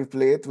strengths that we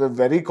play with. We're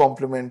very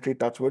complementary,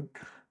 touchwood.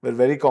 We're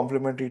very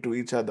complementary to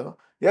each other.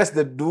 Yes,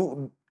 there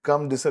do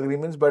come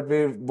disagreements, but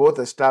we've both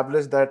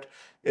established that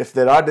if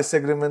there are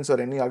disagreements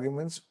or any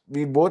arguments,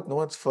 we both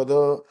know it's for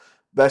the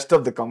best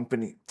of the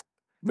company.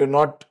 We're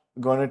not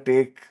going to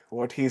take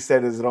what he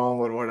said is wrong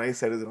or what I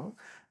said is wrong.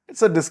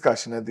 It's a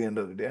discussion at the end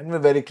of the day, and we're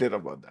very clear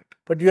about that.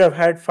 But you have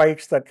had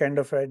fights that kind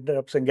of ended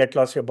up saying, get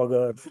lost your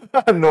bugger.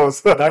 No,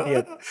 sir. Not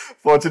yet.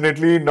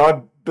 Fortunately,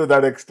 not to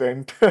that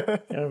extent.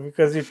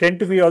 Because you tend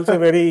to be also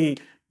very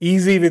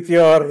easy with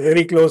your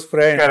very close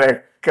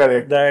friend.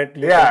 Correct. That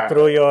you can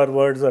throw your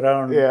words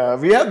around. Yeah,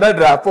 we have that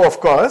rapport, of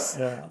course.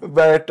 Yeah.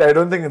 But I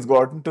don't think it's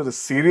gotten to the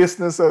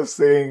seriousness of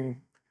saying,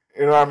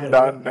 I'm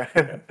done.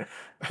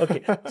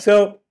 Okay.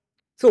 So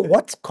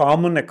what's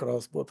common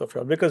across both of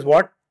you? Because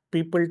what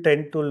people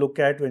tend to look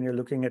at when you're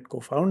looking at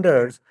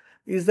co-founders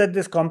is that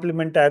there's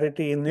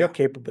complementarity in your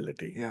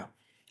capability. Yeah.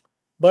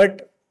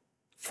 But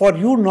for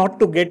you not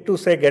to get to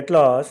say get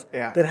lost,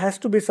 Yeah. there has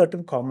to be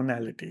certain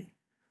commonality.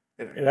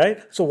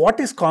 Right? So what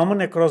is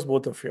common across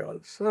both of you all?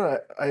 So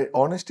I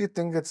honestly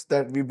think it's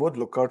that we both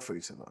look out for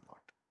each other a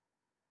lot.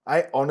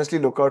 I honestly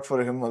look out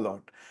for him a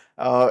lot.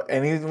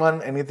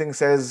 Anything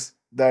says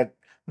that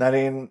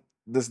Naren,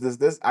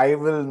 this, I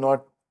will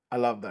not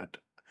allow that.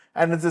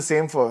 And it's the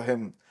same for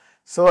him.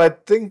 So I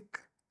think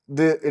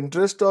the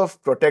interest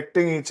of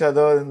protecting each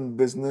other in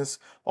business,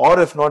 or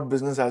if not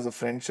business as a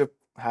friendship,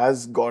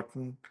 has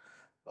gotten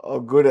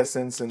a good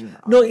essence in.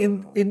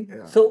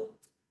 So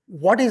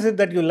what is it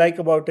that you like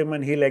about him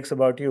and he likes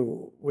about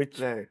you,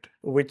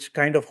 which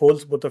kind of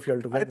holds both of you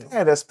all together? I think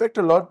I respect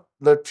a lot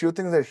the few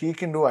things that he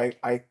can do,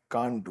 I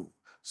can't do.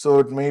 So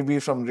it may be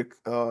from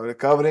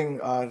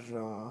recovering our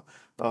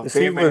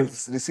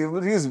payments,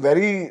 receivables. He's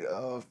very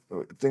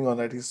thing on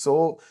that. He's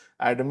so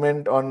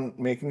adamant on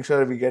making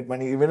sure we get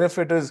money, even if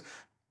it is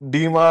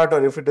DMart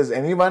or if it is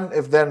anyone,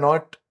 if they're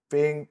not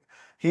paying.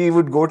 He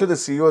would go to the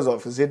CEO's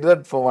office. He did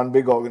that for one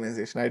big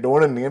organization. I don't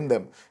want to name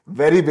them.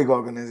 Very big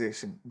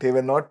organization. They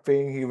were not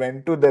paying. He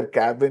went to their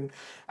cabin.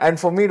 And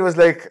for me, it was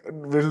like,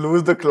 we'll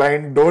lose the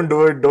client. Don't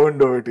do it,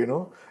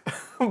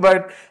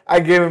 But I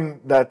gave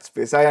him that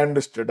space. I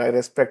understood. I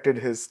respected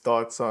his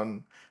thoughts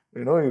on,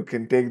 you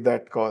can take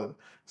that call.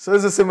 So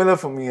it's similar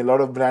for me. A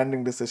lot of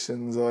branding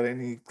decisions or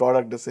any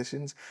product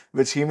decisions,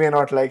 which he may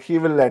not like, he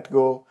will let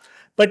go.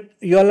 But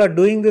you all are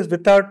doing this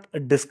without a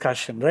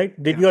discussion,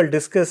 right? Did you all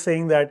discuss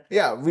saying that?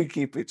 Yeah, we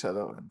keep each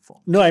other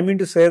informed. No, I mean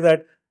to say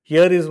that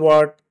here is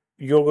what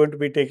you're going to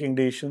be taking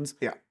decisions.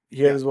 Yeah.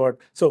 Here is what.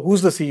 So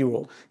who's the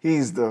CEO?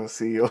 He's the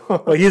CEO.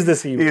 Oh, he's the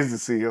CEO. He's the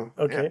CEO.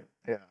 Okay.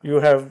 Yeah.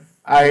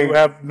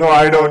 No,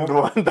 I don't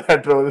want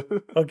that role.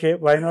 Okay,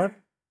 why not?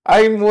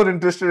 I'm more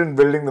interested in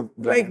building the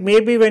brand. Like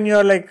maybe when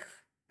you're like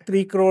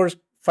 3 crores,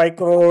 5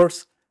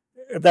 crores,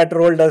 that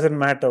role doesn't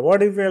matter.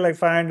 What if you're like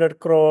 500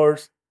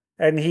 crores?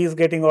 And he's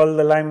getting all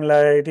the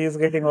limelight. He's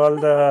getting all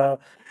the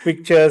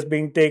pictures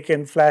being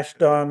taken,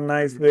 flashed on,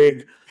 nice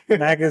big.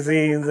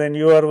 magazines and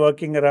you are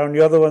working around,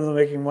 you're the ones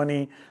making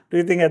money. Do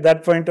you think at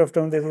that point of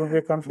time there will be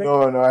a conflict?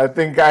 No. I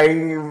think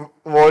I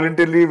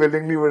voluntarily,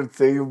 willingly would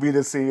say you be the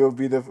CEO,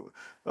 be the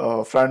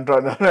front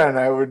runner, and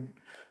I would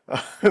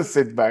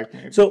sit back.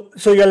 Maybe. So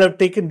you'll have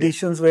taken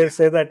decisions where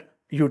say that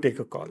you take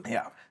a call.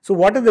 Yeah. So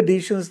what are the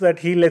decisions that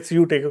he lets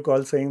you take a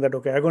call saying that,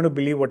 okay, I'm going to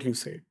believe what you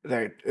say?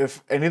 Right.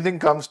 If anything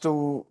comes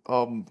to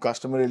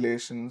customer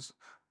relations,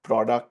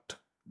 product,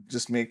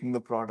 just making the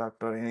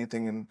product or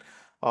anything in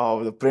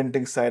the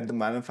printing side, the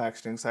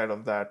manufacturing side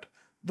of that,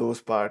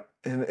 those part,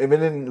 and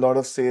even in a lot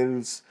of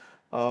sales,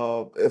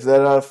 if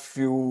there are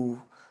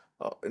few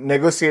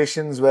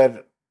negotiations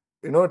where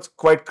it's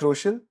quite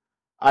crucial,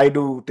 I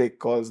do take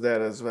calls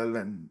there as well,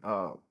 and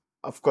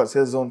of course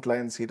his own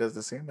clients he does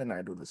the same, and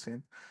I do the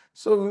same.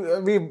 So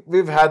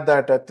we've had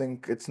that. I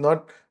think it's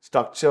not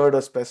structured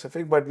or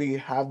specific, but we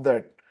have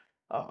that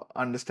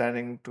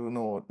understanding to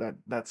know that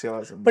that's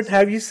yours. But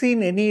have you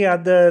seen any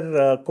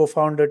other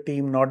co-founder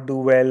team not do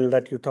well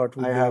that you thought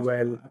would I do have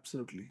well?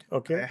 absolutely.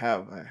 Okay. I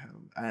have,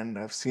 and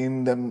I've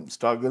seen them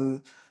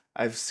struggle.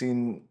 I've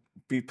seen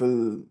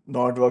people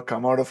not work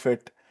come out of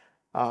it,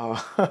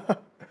 uh,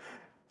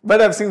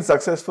 but I've seen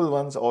successful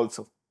ones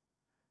also.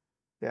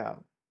 Yeah,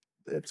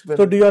 it's been.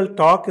 So do you all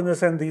talk in the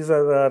sense these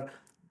are the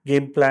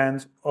game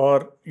plans,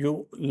 or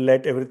you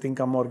let everything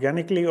come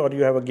organically, or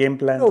you have a game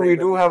plan? No, we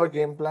do have a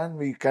game plan.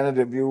 We kind of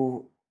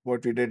review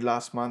what we did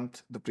last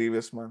month, the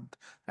previous month,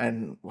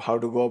 and how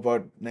to go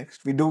about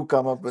next. We do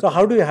come up with. So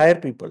how do you hire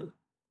people?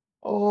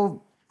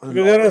 Oh, Because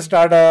you're a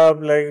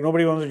startup, like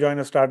nobody wants to join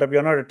a startup.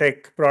 You're not a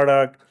tech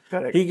product.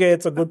 correct. He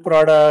gets a good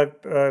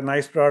product, a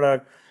nice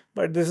product,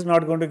 but this is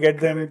not going to get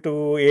them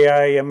to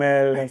AI,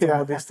 ML, and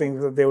some of these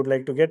things that they would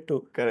like to get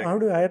to. Correct. How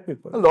do you hire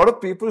people? A lot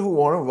of people who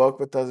want to work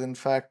with us, in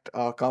fact,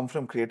 come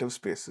from creative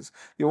spaces.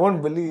 You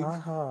won't believe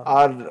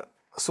our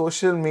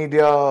social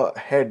media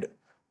head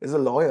is a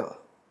lawyer.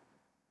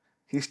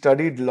 He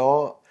studied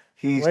law.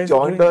 He Why is he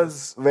joined doing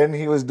us when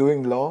he was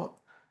doing law,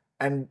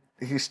 and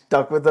he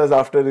stuck with us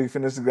after he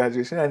finished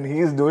graduation. And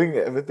he's doing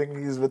everything.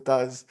 He's with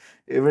us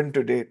even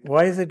to date.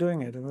 Why is he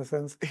doing it? In the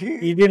sense, He-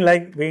 he didn't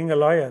like being a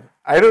lawyer.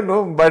 I don't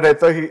know, but I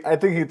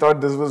think he thought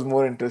this was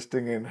more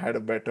interesting and had a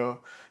better.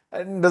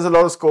 And there's a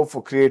lot of scope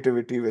for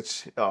creativity,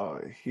 which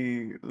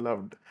he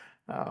loved.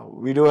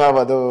 We do have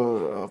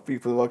other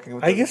people working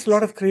with I us. guess a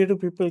lot of creative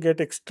people get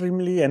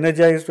extremely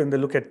energized when they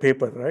look at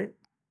paper, right?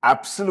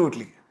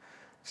 Absolutely.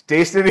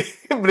 Stationery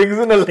brings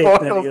in a lot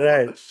Stationery, of.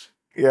 right.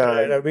 Yeah.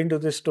 Right. I've been to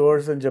these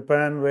stores in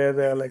Japan where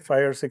there are like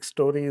 5 or 6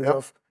 stories Yep.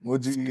 of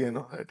Muji and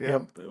all that.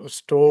 Yeah.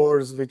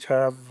 stores which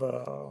have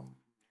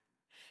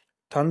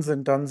tons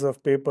and tons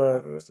of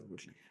paper.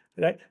 Absolutely.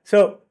 Right.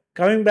 So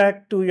coming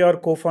back to your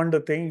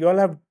co-founder thing, you all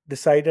have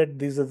decided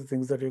these are the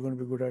things that you're going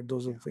to be good at.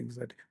 Those are the things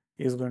that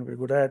he's going to be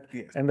good at,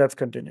 Yes. and that's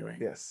continuing.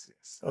 Yes.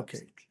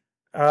 Okay.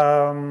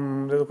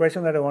 Absolutely. There's a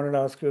question that I wanted to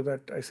ask you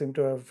that I seem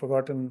to have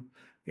forgotten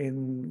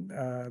in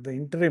the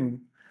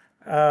interim.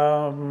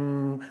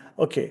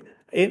 Okay.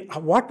 In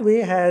what way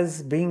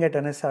has being at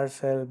NSR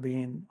Cell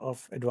been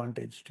of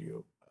advantage to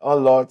you? A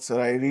lot, sir.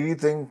 I really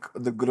think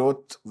the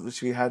growth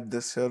which we had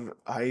this year,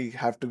 I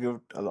have to give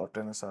a lot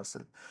to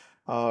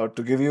NSRCL.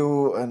 To give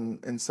you an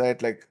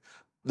insight, like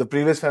the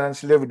previous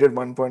financial year, we did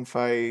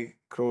 1.5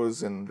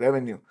 crores in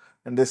revenue,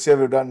 and this year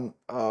we've done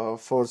 4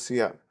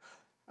 CR.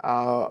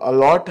 A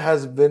lot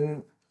has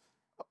been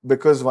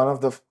because one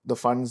of the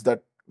funds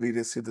that we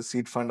received, the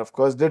seed fund, of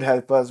course, did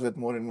help us with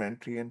more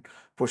inventory and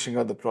pushing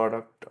out the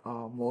product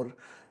more.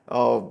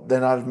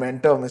 Then our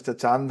mentor, Mr.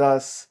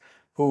 Chandas,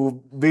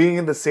 who being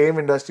in the same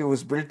industry,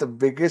 who's built the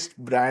biggest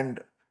brand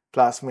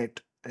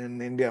classmate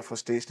in India for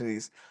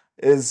stationeries,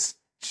 is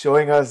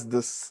showing us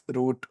this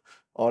route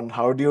on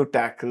how do you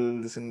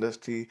tackle this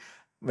industry.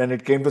 When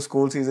it came to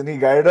school season, he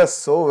guided us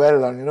so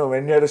well on,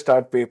 when you have to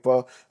start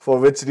paper, for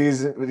which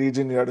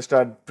region you have to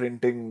start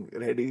printing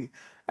ready.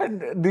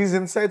 And these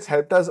insights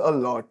helped us a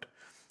lot.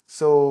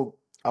 So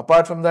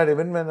apart from that,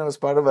 even when I was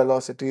part of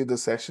Velocity, the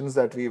sessions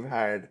that we've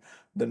had,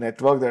 the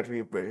network that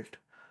we've built,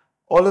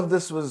 all of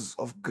this was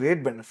of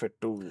great benefit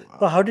to.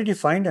 So how did you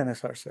find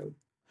NSR Cell?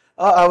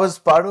 I was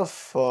part of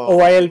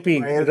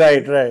YLP.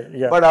 Right.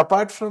 Yeah. But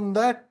apart from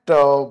that,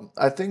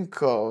 I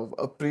think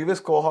a previous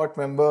cohort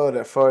member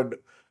referred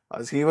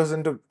us. He was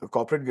into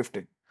corporate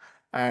gifting,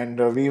 and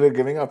we were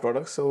giving our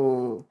products.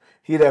 So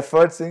he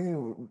referred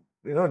saying,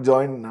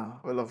 join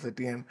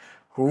Velocity, and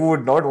who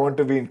would not want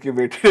to be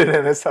incubated in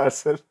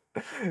NSRCell?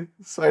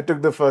 So I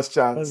took the first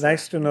chance. Well,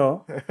 nice to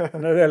know.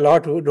 There are a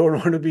lot who don't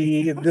want to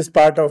be in this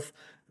part of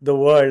the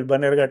world,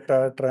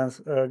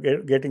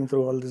 Banerghatta, getting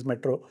through all this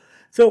metro.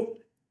 So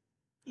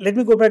let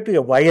me go back to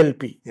your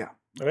YLP. Yeah.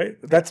 Right.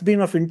 That's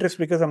been of interest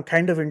because I'm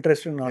kind of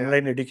interested in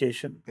online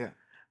education. Yeah.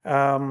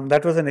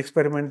 That was an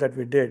experiment that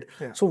we did.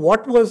 Yeah. So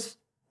what was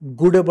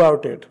good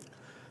about it?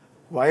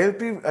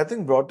 YLP, I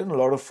think, brought in a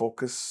lot of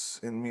focus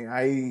in me.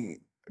 I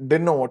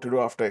didn't know what to do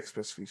after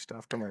Express Feast,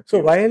 after my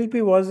So PhD.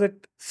 YLP, was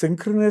it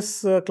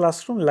synchronous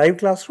classroom, live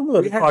classroom,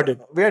 or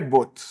recorded? We had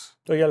both.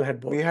 So you all had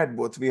both. We had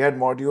both. We had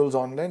modules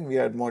online, we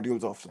had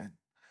modules offline.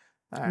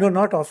 No,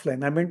 not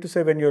offline. I meant to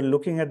say when you're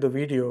looking at the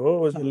video,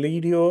 was the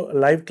video a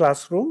live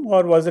classroom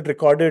or was it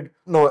recorded?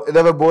 No,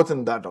 they were both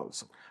in that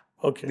also.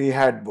 Okay. We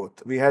had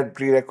both. We had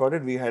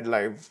pre-recorded, we had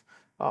live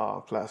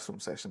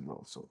classroom sessions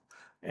also.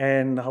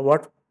 And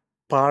what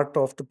part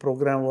of the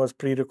program was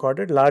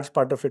pre-recorded? Large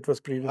part of it was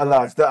A pre-recorded.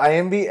 large. The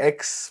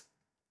IMBX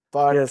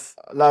part Yes.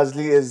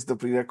 largely is the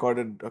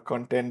pre-recorded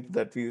content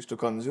that we used to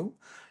consume.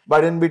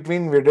 But in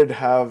between, we did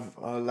have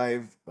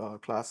live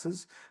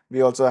classes.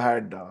 We also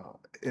had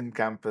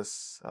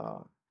in-campus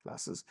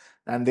classes,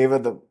 and they were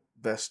the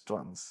best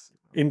ones.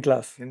 In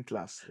class. In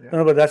class, yeah.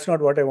 No, but that's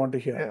not what I want to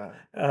hear.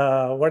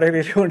 Yeah. What I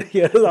really want to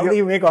hear is how do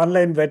you make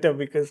online better?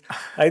 Because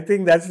I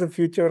think that's the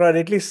future, or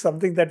at least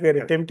something that we are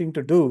attempting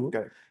to do.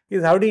 Correct.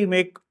 Is how do you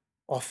make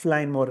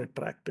offline more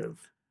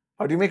attractive?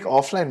 How do you make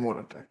offline more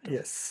attractive?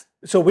 Yes.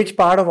 So which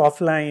part of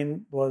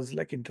offline was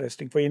like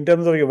interesting for you in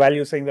terms of your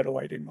value, saying that, oh,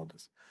 I didn't know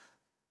this?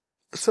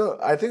 So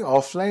I think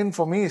offline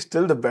for me is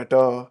still the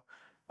better.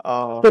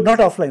 So not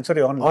offline,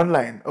 sorry, online.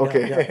 Online,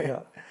 okay.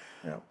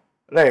 Yeah.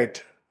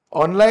 Right.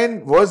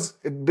 Online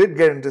it did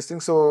get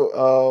interesting.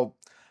 So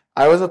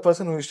I was a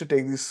person who used to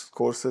take these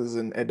courses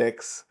in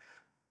edX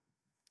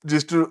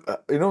just to,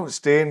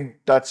 stay in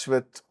touch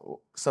with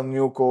some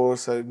new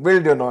course,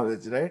 build your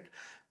knowledge, right?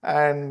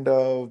 And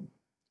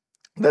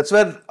that's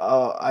where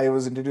I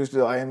was introduced to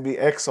the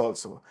IMBX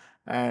also.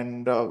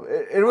 And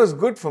it was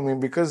good for me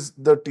because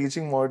the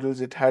teaching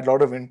modules, it had a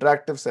lot of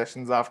interactive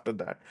sessions after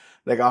that,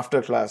 like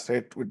after class,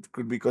 right? It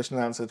could be question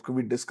and answer, it could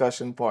be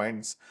discussion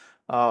points.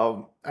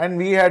 And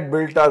we had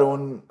built our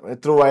own,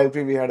 through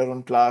YLP, we had our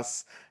own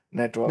class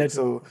network.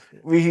 So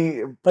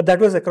But that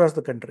was across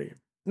the country.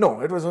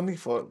 No, it was only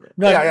for...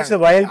 No, the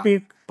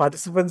YLP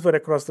participants were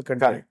across the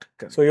country.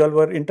 Correct. So you all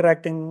were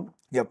interacting...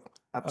 Yep,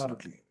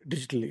 absolutely.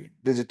 Digitally.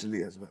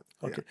 Digitally as well.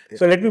 Okay. Yeah.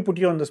 So let me put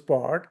you on the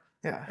spot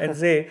and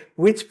say,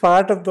 which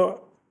part of the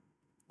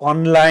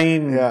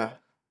online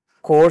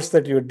course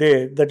that you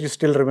did that you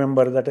still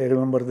remember, that I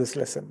remember this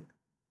lesson?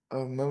 I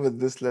remember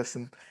this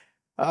lesson.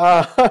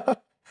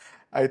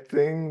 I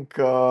think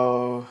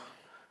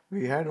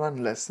we had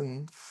one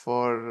lesson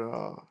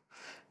for...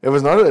 it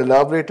was not an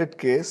elaborated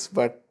case,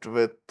 but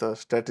with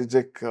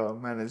strategic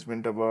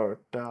management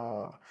about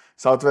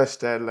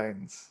Southwest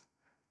Airlines.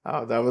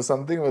 That was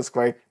something was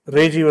quite...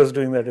 Reggie was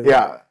doing that.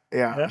 Yeah.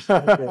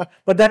 Okay.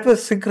 But that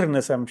was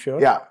synchronous, I'm sure.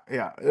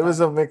 Yeah. It was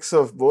a mix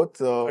of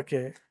both.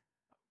 Okay.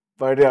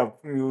 But yeah,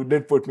 you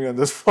did put me on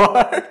the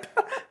spot.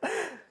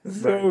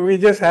 So we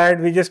just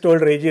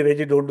told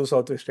Reggie, don't do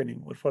Southwest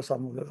anymore for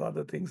some of those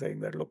other things, saying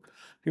that, look,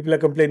 people are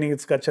complaining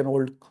it's such an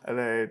old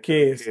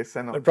case.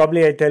 But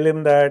probably I tell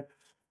him that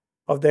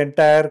of the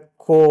entire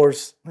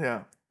course,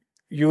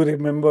 you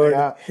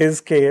remembered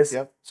his case.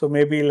 Yep. So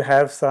maybe he'll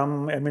have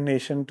some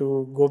emanation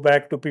to go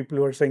back to people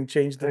who are saying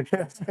change them.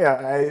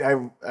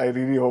 I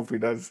really hope he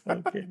does.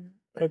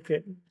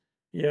 Okay.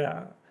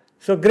 Yeah.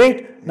 So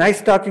great.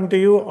 Nice talking to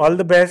you. All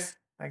the best.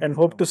 And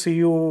hope to see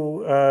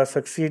you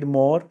succeed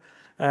more.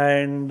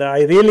 And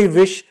I really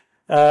wish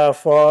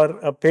for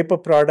a paper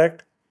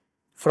product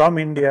from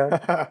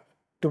India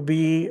to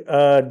be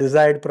a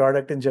desired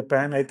product in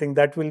Japan. I think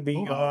that will be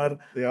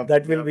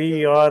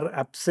your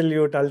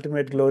absolute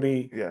ultimate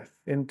glory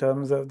in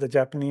terms of the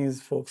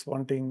Japanese folks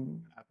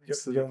wanting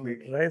your journal,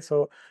 right?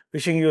 So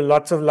wishing you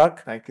lots of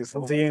luck. Thank you so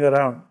much. Seeing you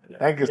around.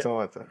 Thank you so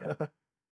much, sir.